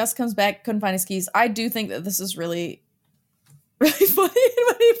 Gus comes back, couldn't find his keys. I do think that this is really, really funny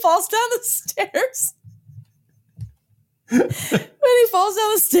when he falls down the stairs. When he falls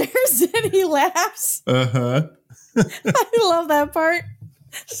down the stairs and he laughs. Uh-huh. I love that part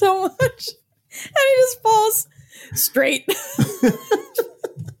so much. And he just falls straight.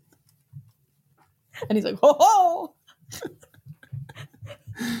 And he's like, ho ho.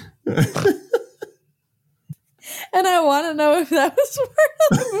 And I want to know if that was part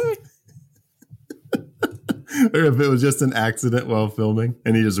of the movie. Or if it was just an accident while filming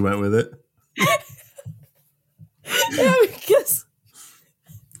and he just went with it. Yeah, because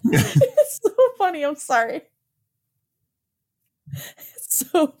it's so funny. I'm sorry. It's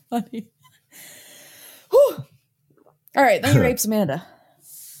so funny. Whew. All right, then he rapes Amanda.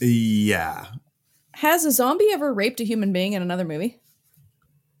 Yeah. Has a zombie ever raped a human being in another movie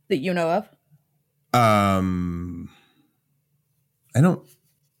that you know of? I don't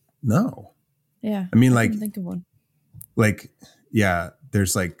know. Yeah. I mean, I like, can think of one. Like, yeah,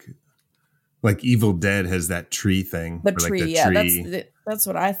 there's like Evil Dead has that tree thing. The tree, yeah. That's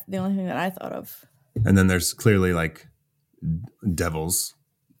what the only thing that I thought of. And then there's clearly like devils,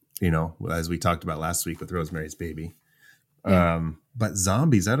 you know, as we talked about last week with Rosemary's Baby. Yeah. But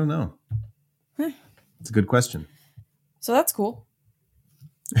zombies, I don't know. Huh. It's a good question. So that's cool.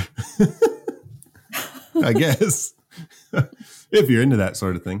 I guess. If you're into that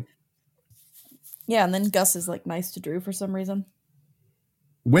sort of thing. Yeah, and then Gus is like nice to Drew for some reason.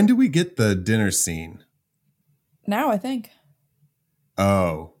 When do we get the dinner scene? Now, I think.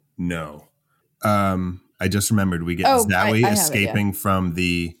 Oh, no. I just remembered we get Zowie escaping from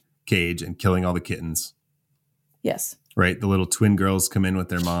the cage and killing all the kittens. Yes. Right? The little twin girls come in with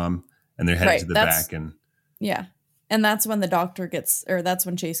their mom and they're headed to the back. And yeah. And that's when that's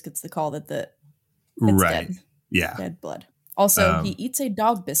when Chase gets the call that it's dead. Yeah. Dead blood. Also, he eats a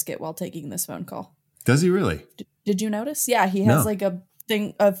dog biscuit while taking this phone call. Does he really? Did you notice? Yeah, he has like a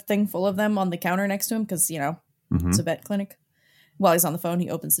thing full of them on the counter next to him because, you know, it's a vet clinic. While he's on the phone, he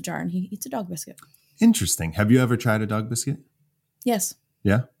opens the jar and he eats a dog biscuit. Interesting. Have you ever tried a dog biscuit? Yes.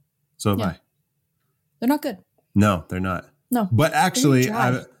 Yeah? So have I. They're not good. No, they're not. No. But actually,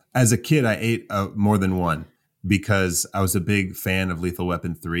 as a kid, I ate more than one because I was a big fan of Lethal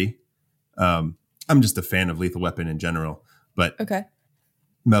Weapon 3. I'm just a fan of Lethal Weapon in general. But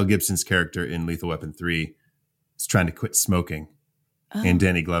Mel Gibson's character in Lethal Weapon 3 is trying to quit smoking. Oh. And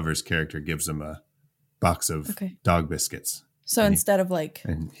Danny Glover's character gives him a box of dog biscuits. So instead of like...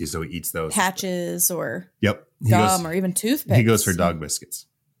 And he eats those. Patches or gum or even toothpicks. He goes for dog biscuits.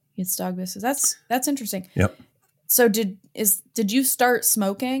 He eats dog biscuits. That's interesting. Yep. So did you start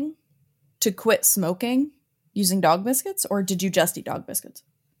smoking to quit smoking using dog biscuits, or did you just eat dog biscuits?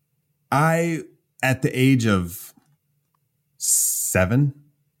 At the age of 7.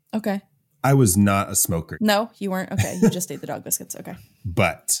 Okay. I was not a smoker. No, you weren't. Okay. You just ate the dog biscuits. Okay.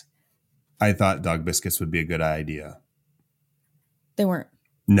 But I thought dog biscuits would be a good idea. They weren't.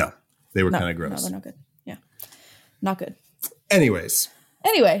 No, they were kind of gross. No, they're not good. Yeah. Not good. Anyway.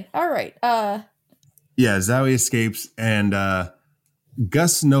 All right. Yeah, Zowie escapes and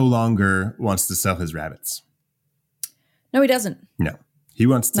Gus no longer wants to sell his rabbits. No, he doesn't. No. He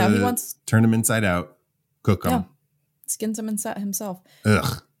wants to turn them inside out, cook them. No. Skins them inside himself.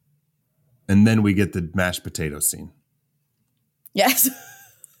 Ugh. And then we get the mashed potato scene. Yes.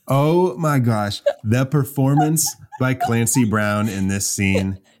 Oh my gosh. The performance by Clancy Brown in this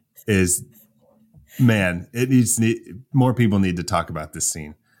scene is, man, more people need to talk about this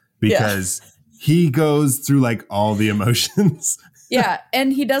scene because he goes through like all the emotions. Yeah.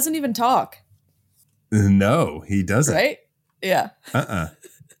 And he doesn't even talk. No, he doesn't. Right? Yeah.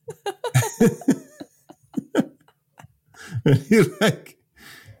 He like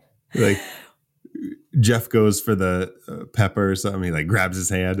Jeff goes for the pepper or something. He like grabs his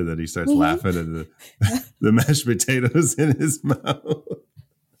hand and then he starts laughing at the mashed potatoes in his mouth.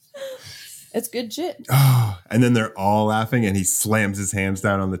 It's good shit. Oh, and then they're all laughing and he slams his hands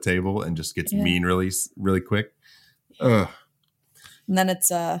down on the table and just gets mean really quick. Ugh. And then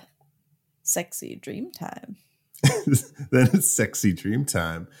it's sexy dream time. Then it's sexy dream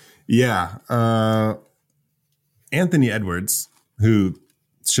time. Yeah. Anthony Edwards, who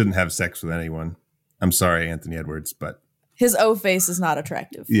shouldn't have sex with anyone. I'm sorry, Anthony Edwards, but his O face is not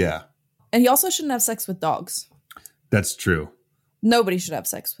attractive. Yeah. And he also shouldn't have sex with dogs. That's true. Nobody should have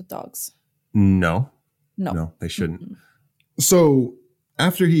sex with dogs. No, they shouldn't. Mm-hmm. So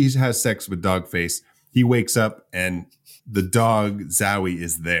after he has sex with Dogface, he wakes up and the dog Zowie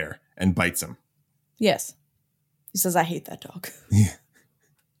is there and bites him. Yes. He says, I hate that dog. Yeah.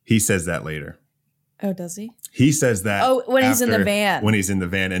 He says that later. Oh, does he? He says that. Oh, when he's in the van. When he's in the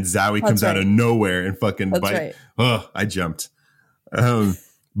van and Zowie comes out of nowhere and fucking bites. Right. Oh, I jumped.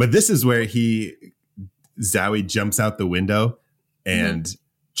 But this is where Zowie jumps out the window and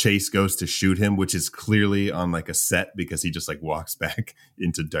Chase goes to shoot him, which is clearly on like a set because he just like walks back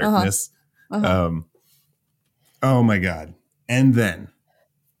into darkness. Oh my God. And then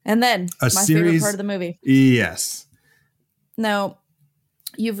my favorite part of the movie. Yes. Now,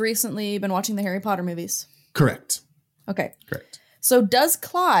 you've recently been watching the Harry Potter movies. Correct. Okay. Correct. So does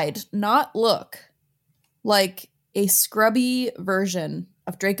Clyde not look like a scrubby version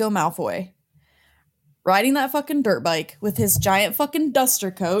of Draco Malfoy riding that fucking dirt bike with his giant fucking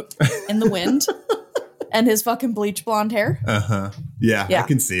duster coat in the wind and his fucking bleach blonde hair? Yeah, I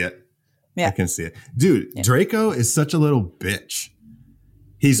can see it. Yeah. I can see it. Dude, Draco is such a little bitch.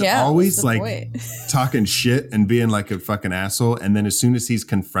 He's always like talking shit and being like a fucking asshole. And then as soon as he's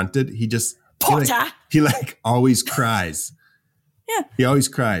confronted, he just he always cries. Yeah. He always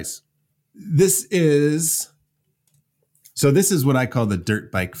cries. This is what I call the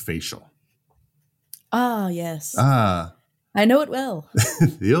dirt bike facial. Ah, yes. I know it well.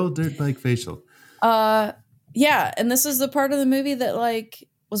 The old dirt bike facial. Yeah. And this is the part of the movie that like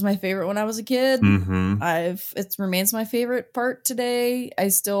was my favorite when I was a kid. Mm-hmm. It remains my favorite part today. I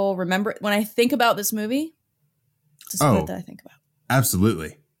still remember it. When I think about this movie, it's just good that I think about.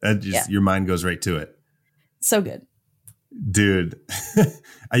 Absolutely. Your mind goes right to it. So good. Dude,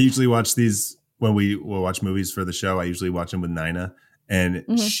 I usually watch these when we will watch movies for the show. I usually watch them with Nina, and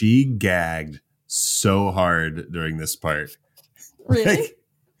she gagged so hard during this part. Really?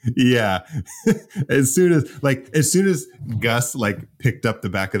 Yeah. As soon as Gus like picked up the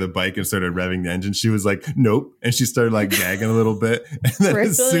back of the bike and started revving the engine, she was like, nope. And she started like gagging a little bit. And then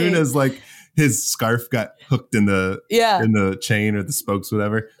as soon as like his scarf got hooked in the chain or the spokes,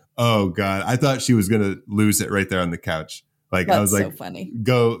 whatever. Oh God. I thought she was going to lose it right there on the couch. Like I was like, funny.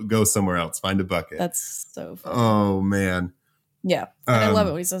 Go somewhere else. Find a bucket. That's so funny. Oh man. Yeah. And I love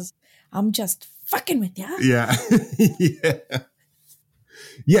it when he says, I'm just fucking with you. Yeah. Yeah.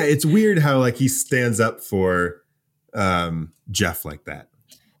 Yeah, it's weird how like he stands up for Jeff like that.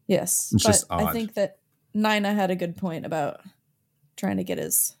 Yes, it's just odd. I think that Nina had a good point about trying to get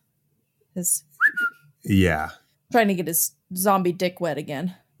his trying to get his zombie dick wet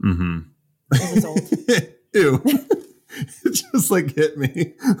again. Mm-hmm. It's old. Ew. It just like hit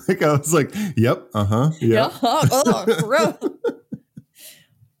me. Like I was like, yep, yeah.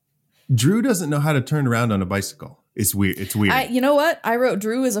 Drew doesn't know how to turn around on a bicycle. It's weird. It's weird. You know what? I wrote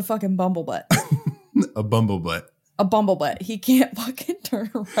Drew is a fucking bumblebutt. A bumblebutt. A bumblebutt. He can't fucking turn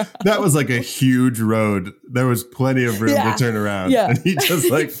around. That was like a huge road. There was plenty of room to turn around. Yeah. And he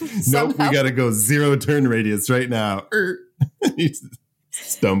just like, nope, we got to go 0 turn radius right now. He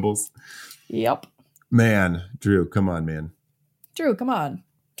stumbles. Yep. Man, Drew, come on, man. Drew, come on.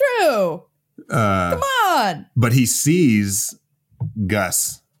 Drew, come on. But he sees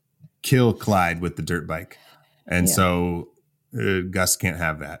Gus kill Clyde with the dirt bike. And so Gus can't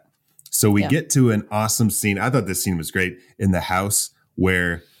have that. So we get to an awesome scene. I thought this scene was great in the house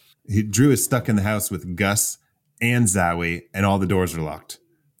where Drew is stuck in the house with Gus and Zowie and all the doors are locked.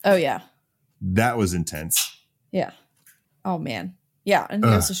 Oh, yeah. That was intense. Yeah. Oh, man. Yeah. And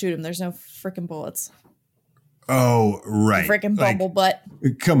he goes to shoot him. There's no freaking bullets. Oh, right. Freaking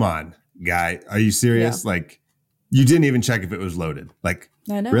bumblebutt. Come on, guy. Are you serious? Yeah. Like, You didn't even check if it was loaded. Like,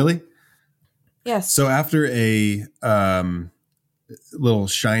 I know. Really? Yes. So after a little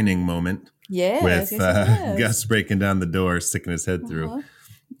shining moment with Gus breaking down the door, sticking his head through,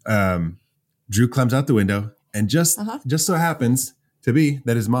 Drew climbs out the window and just so happens to be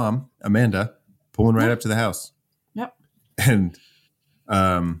that his mom, Amanda, pulling right up to the house. Yep. And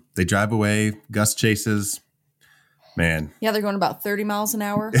they drive away. Gus chases. Man. Yeah, they're going about 30 miles an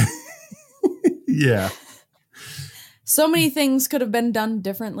hour. Yeah. So many things could have been done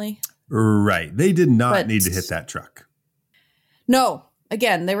differently. Right. They did not need to hit that truck. No.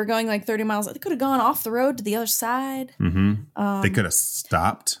 Again, they were going like 30 miles. They could have gone off the road to the other side. Mm-hmm. They could have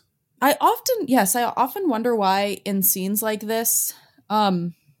stopped. I often wonder why in scenes like this,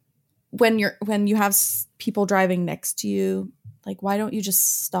 when you have people driving next to you, like, why don't you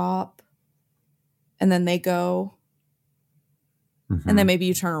just stop and then they go and then maybe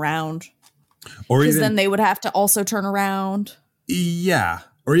you turn around, or because then they would have to also turn around. Yeah.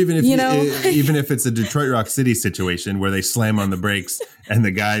 Or even if even if it's a Detroit Rock City situation where they slam on the brakes and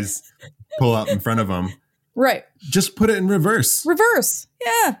the guys pull out in front of them. Right. Just put it in reverse. Reverse.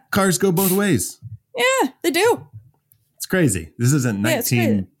 Yeah. Cars go both ways. Yeah, they do. It's crazy. This isn't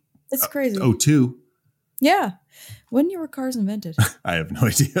 1902. Yeah. When were cars invented? I have no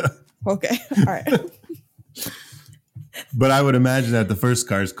idea. Okay. All right. But I would imagine that the first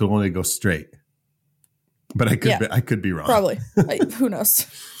cars could only go straight. But I could be wrong. Probably. Who knows?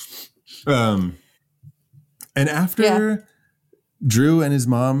 And after Drew and his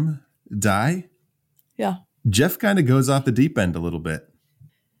mom die, Jeff kind of goes off the deep end a little bit.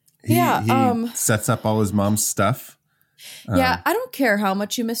 He sets up all his mom's stuff. I don't care how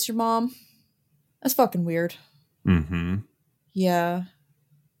much you miss your mom. That's fucking weird. Mm-hmm. Yeah.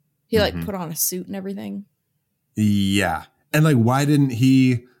 He put on a suit and everything. Yeah. And why didn't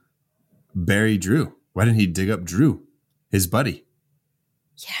he bury Drew? Why didn't he dig up Drew, his buddy?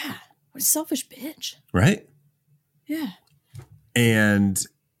 Yeah. What a selfish bitch. Right? Yeah. And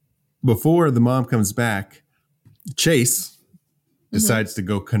before the mom comes back, Chase decides to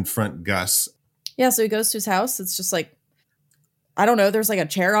go confront Gus. Yeah, so he goes to his house. It's just like, I don't know, there's like a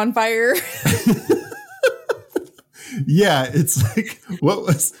chair on fire. Yeah, it's like, what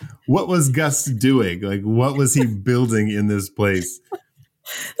was Gus doing? Like, what was he building in this place?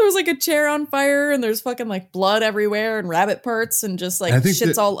 There was like a chair on fire and there's fucking like blood everywhere and rabbit parts and just like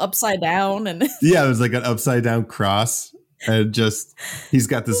shit's all upside down. And yeah, there's like an upside down cross and just, he's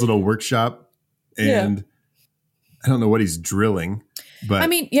got this little workshop and I don't know what he's drilling, but. I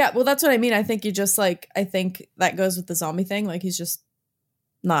mean, yeah, well, that's what I mean. I think I think that goes with the zombie thing. Like he's just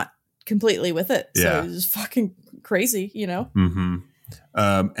not completely with it. Yeah. So he's just fucking crazy, you know? Mm-hmm.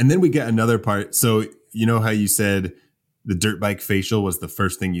 And then we get another part. So you know how you said the dirt bike facial was the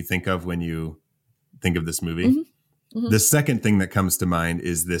first thing you think of when you think of this movie? Mm-hmm. Mm-hmm. The second thing that comes to mind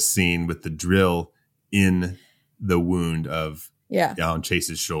is this scene with the drill in the wound of on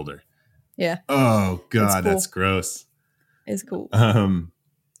Chase's shoulder. Yeah. Oh God, cool. That's gross. It's cool.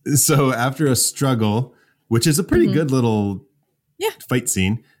 So after a struggle, which is a pretty good little fight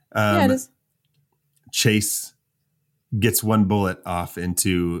scene, it is. Chase gets one bullet off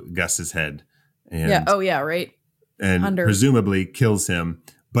into Gus's head. And, right. And presumably kills him.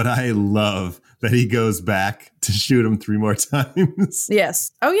 But I love that he goes back to shoot him 3 more times.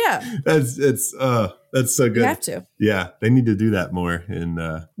 Yes. Oh yeah. That's so good. You have to. Yeah, they need to do that more in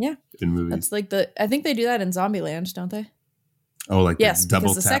movies. That's like I think they do that in Zombieland, don't they? Oh, like yes, double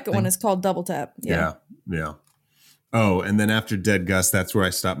because the second one is called Double Tap. Yeah. Oh, and then after Dead Gus, that's where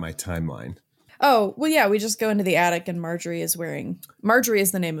I stop my timeline. Oh, well, yeah, we just go into the attic and Marjorie is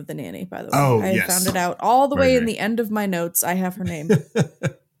the name of the nanny, by the way. Oh, I found it out all the way in the end of my notes. I have her name.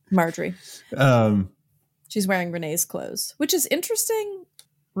 Marjorie. She's wearing Renee's clothes, which is interesting.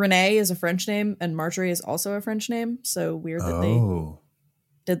 Renee is a French name and Marjorie is also a French name. So weird that they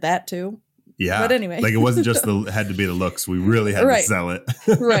did that too. Yeah. But anyway. Like it wasn't just had to be the looks. We really had to sell it.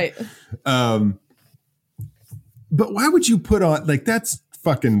 Right. But why would you put on, that's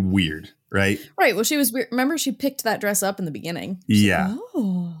fucking weird, right? Right. Well, she was weird. Remember, she picked that dress up in the beginning. Yeah. Like,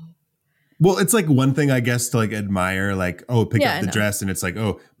 oh. Well, it's like one thing, I guess, to admire, pick up the dress and it's like,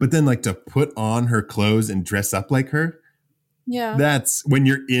 oh, but then to put on her clothes and dress up like her. Yeah. That's when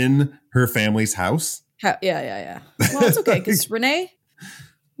you're in her family's house. Yeah. Well, it's okay because Renee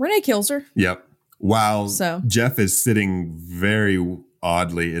kills her. Yep. While Jeff is sitting very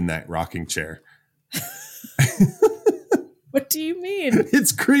oddly in that rocking chair. What do you mean?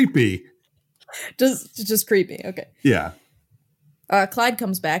 It's creepy. Just creepy. Okay. Yeah. Clyde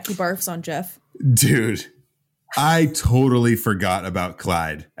comes back. He barfs on Jeff. Dude, I totally forgot about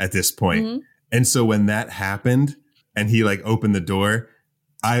Clyde at this point. Mm-hmm. And so when that happened, and he like opened the door,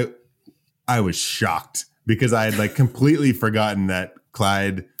 I was shocked because I had like completely forgotten that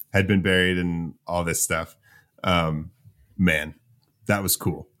Clyde had been buried and all this stuff. Man, that was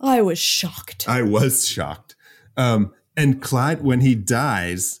cool. I was shocked. And Clyde, when he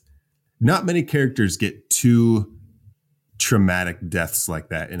dies, not many characters get two traumatic deaths like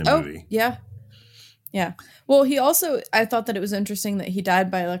that in a movie. Yeah. Yeah. Well, I thought that it was interesting that he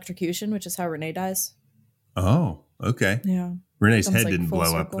died by electrocution, which is how Renee dies. Oh, okay. Yeah. Renee's head didn't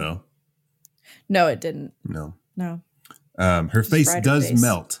blow up, though. No, it didn't. No. Just Her face does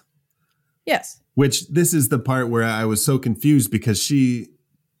melt. Yes. Which this is the part where I was so confused because she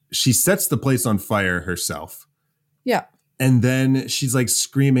sets the place on fire herself. Yeah. And then she's like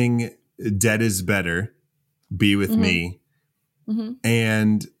screaming, "Dead is better. Be with me." Mm-hmm.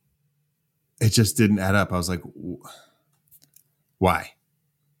 And it just didn't add up. I was like, why?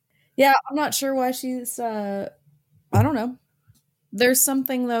 Yeah, I'm not sure why she's, I don't know. There's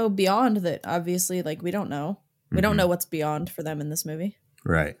something, though, beyond that, obviously, like, we don't know. We don't know what's beyond for them in this movie.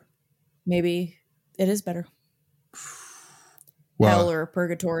 Right. Maybe it is better. Well, hell or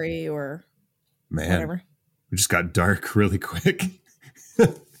purgatory or whatever. We just got dark really quick.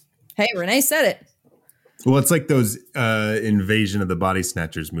 Hey, Renee said it. Well, it's like those Invasion of the Body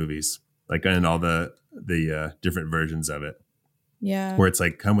Snatchers movies, like in all the different versions of it. Yeah. Where it's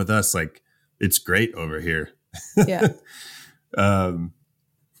like, come with us, like it's great over here. Yeah.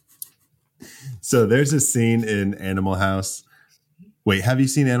 So there's a scene in Animal House. Wait, have you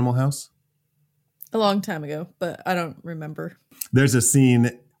seen Animal House? A long time ago, but I don't remember. There's a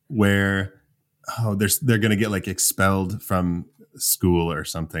scene where they're gonna get like expelled from school or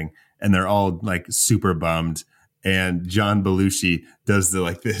something, and they're all like super bummed. And John Belushi does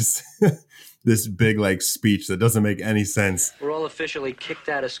this this big like speech that doesn't make any sense. We're all officially kicked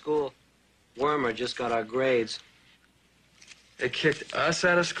out of school. Wormer just got our grades. They kicked us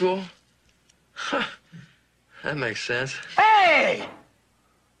out of school? Huh. That makes sense. Hey!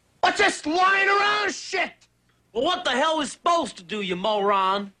 What's this lying around shit? Well, what the hell we supposed to do, you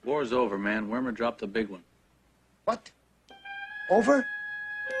moron? War's over, man. Wormer dropped a big one. What? Over?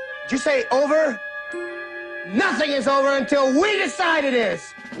 Did you say over? Nothing is over until we decide it is.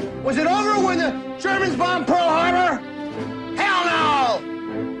 Was it over when the Germans bombed Pearl Harbor? Hell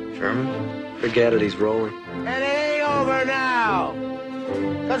no! German? Forget it, he's rolling. And it ain't over now.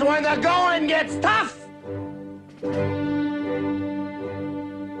 Because when the going gets tough,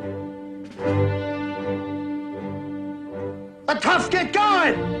 the tough get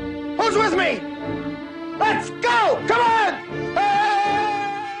going. Who's with me? Let's go! Come on! Ah!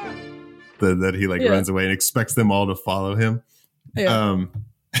 That he runs away and expects them all to follow him. Yeah.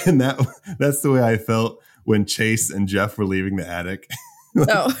 And that's the way I felt when Chase and Jeff were leaving the attic.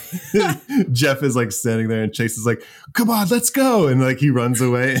 Jeff is like standing there and Chase is like, come on, let's go. And like he runs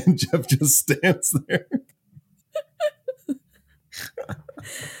away and Jeff just stands there.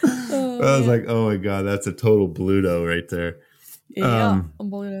 I was like, oh my God, that's a total Bluto right there. Yeah,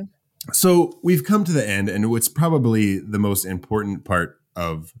 Bluto. So we've come to the end, and what's probably the most important part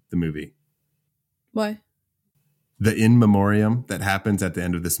of the movie. Why? The in memoriam that happens at the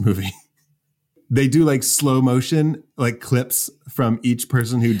end of this movie. They do like slow motion, like clips from each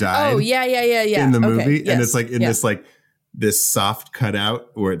person who died. Oh, yeah. In the movie. Yes. And it's like in this soft cutout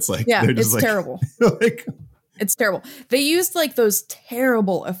where it's like, yeah, they're just it's terrible. It's terrible. They used like those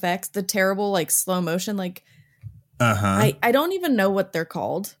terrible effects, the terrible like slow motion, like I don't even know what they're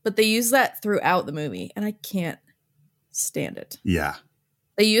called, but they use that throughout the movie and I can't stand it. Yeah.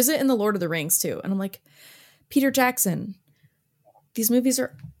 They use it in The Lord of the Rings too. And I'm like, Peter Jackson, these movies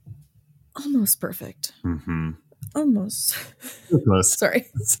are almost perfect. Mm-hmm. Almost. So close. Sorry.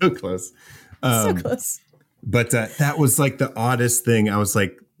 So close. So close. But that was like the oddest thing. I was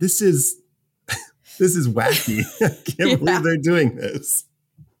like, this is wacky. I can't believe they're doing this.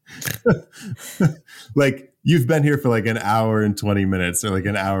 Like, you've been here for like an hour and 20 minutes or like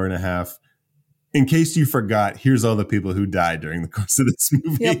an hour and a half. In case you forgot, here's all the people who died during the course of this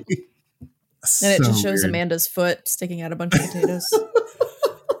movie. Yep. And it just shows Amanda's foot sticking out a bunch of potatoes.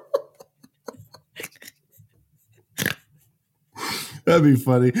 That'd be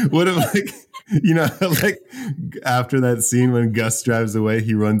funny. What if, like, like after that scene when Gus drives away,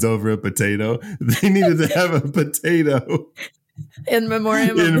 he runs over a potato. They needed to have a potato in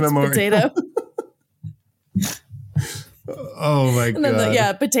memoriam of this potato. Oh my God! And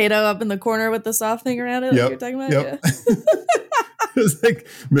then potato up in the corner with the soft thing around it. Like you're talking about. Yep. Yeah. It was like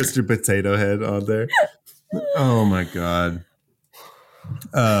Mr. Potato Head on there. Oh my God.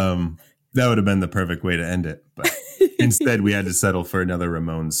 That would have been the perfect way to end it, but instead we had to settle for another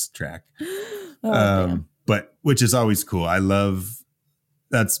Ramones track. But but which is always cool.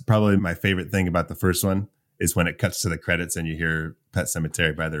 That's probably my favorite thing about the first one is when it cuts to the credits and you hear Pet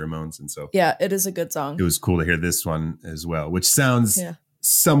Sematary by the Ramones. And so yeah, it is a good song. It was cool to hear this one as well, which sounds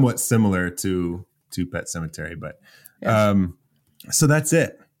somewhat similar to Pet Sematary, but so that's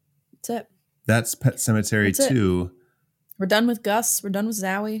it. That's it. That's Pet Sematary 2. We're done with Gus. We're done with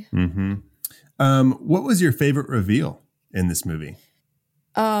Zowie. Mm-hmm. What was your favorite reveal in this movie?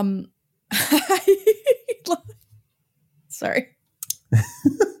 Sorry.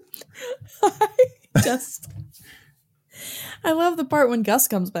 I love the part when Gus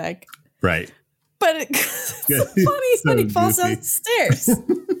comes back. Right. But it's so funny when he falls down the stairs.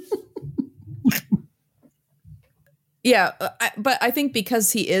 Yeah, but I think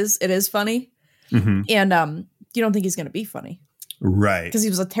because it is funny. Mm-hmm. And you don't think he's going to be funny. Right. Because he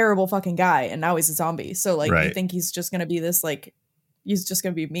was a terrible fucking guy and now he's a zombie. So like you think he's just going to be this like, he's just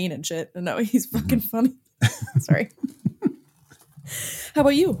going to be mean and shit. And no, he's fucking funny. Sorry. How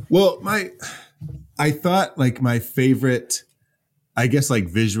about you? Well, I thought like my favorite, I guess like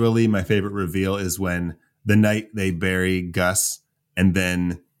visually, my favorite reveal is when the night they bury Gus and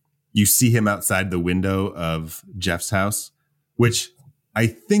then you see him outside the window of Jeff's house, which I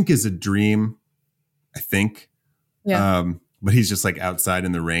think is a dream. I think. Yeah. But he's just like outside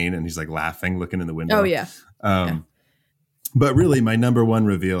in the rain and he's like laughing, looking in the window. Oh, yeah. But really my number one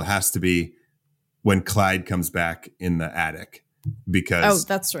reveal has to be when Clyde comes back in the attic. Because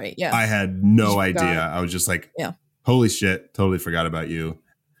that's right. Yeah. I had no idea. I was just like, holy shit, totally forgot about you.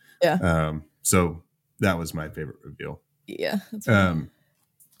 Yeah. So that was my favorite reveal. Yeah. That's right.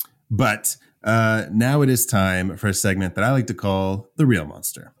 But now it is time for a segment that I like to call The Real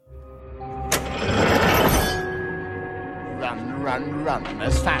Monster. Run, run, run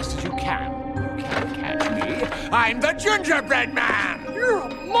as fast as you can. You can't catch me. I'm the gingerbread man. You're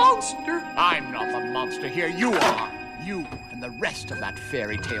a monster. I'm not the monster here. You are. You and the rest of that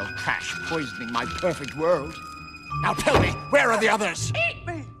fairy tale trash poisoning my perfect world. Now tell me, where are the others? Eat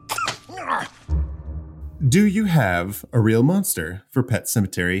me! Do you have a real monster for Pet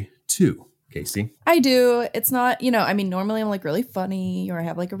Sematary 2, Casey? I do. It's not, I mean, normally I'm like really funny or I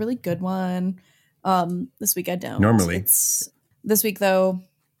have like a really good one. This week I don't. Normally. This week though,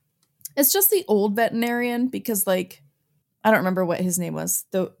 it's just the old veterinarian because like, I don't remember what his name was.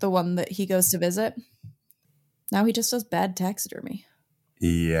 The one that he goes to visit. Now he just does bad taxidermy.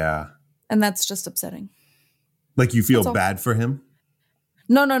 Yeah. And that's just upsetting. Like you feel bad for him?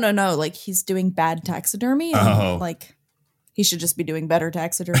 No. Like he's doing bad taxidermy. And like he should just be doing better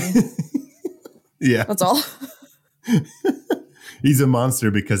taxidermy. Yeah. That's all. He's a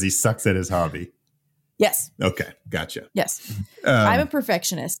monster because he sucks at his hobby. Yes. Okay. Gotcha. Yes. I'm a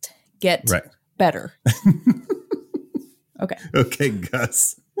perfectionist. Get better. Okay. Okay,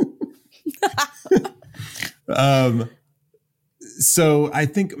 Gus. So I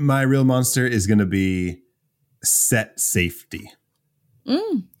think my real monster is going to be set safety.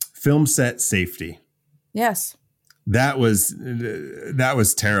 Film set safety. Yes. That was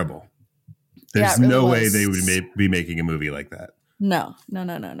terrible. There's no way they would be making a movie like that. No.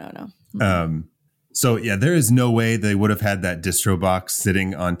 So yeah, there is no way they would have had that distro box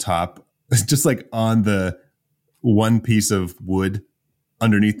sitting on top, just like on the one piece of wood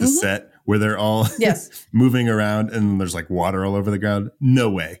underneath the set where they're all moving around and there's like water all over the ground. No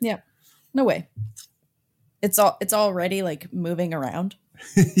way. Yeah. No way. It's already like moving around.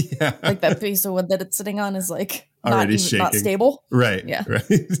 Yeah. Like that piece of wood that it's sitting on is like already shaking. Not stable. Right. Yeah.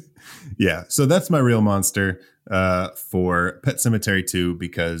 Right. Yeah. So that's my real monster for Pet Sematary 2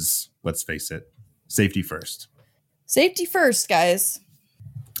 because let's face it, safety first. Safety first, guys.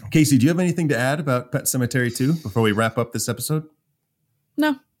 Casey, do you have anything to add about Pet Sematary 2 before we wrap up this episode?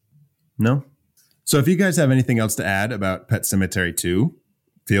 No. No? So if you guys have anything else to add about Pet Sematary 2,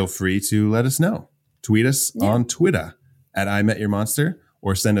 feel free to let us know. Tweet us on Twitter at I Met Your Monster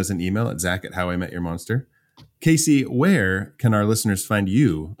or send us an email at Zach@howimetyourmonster. Casey, where can our listeners find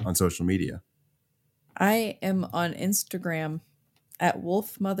you on social media? I am on Instagram at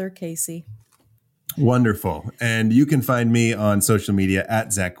WolfMotherCasey. Wonderful. And you can find me on social media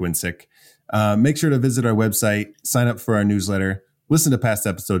at Zach Winsick. Make sure to visit our website, sign up for our newsletter, listen to past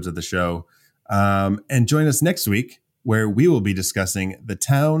episodes of the show, and join us next week where we will be discussing The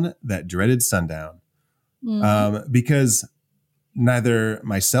Town That Dreaded Sundown. Because neither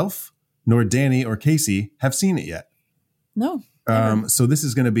myself nor Danny or Casey have seen it yet. No. So this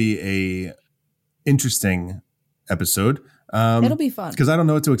is going to be a interesting episode. It'll be fun. Because I don't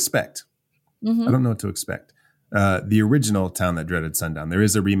know what to expect. I don't know what to expect. The original Town That Dreaded Sundown. There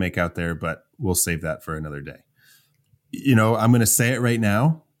is a remake out there, but we'll save that for another day. I'm going to say it right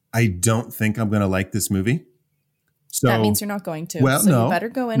now. I don't think I'm going to like this movie. So that means you're not going to. Well, so no. you better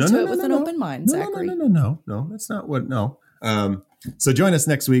go into it with an open mind, Zachary. No. That's not what. No. So join us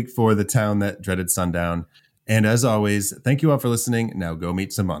next week for The Town That Dreaded Sundown. And as always, thank you all for listening. Now go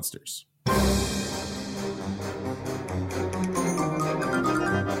meet some monsters.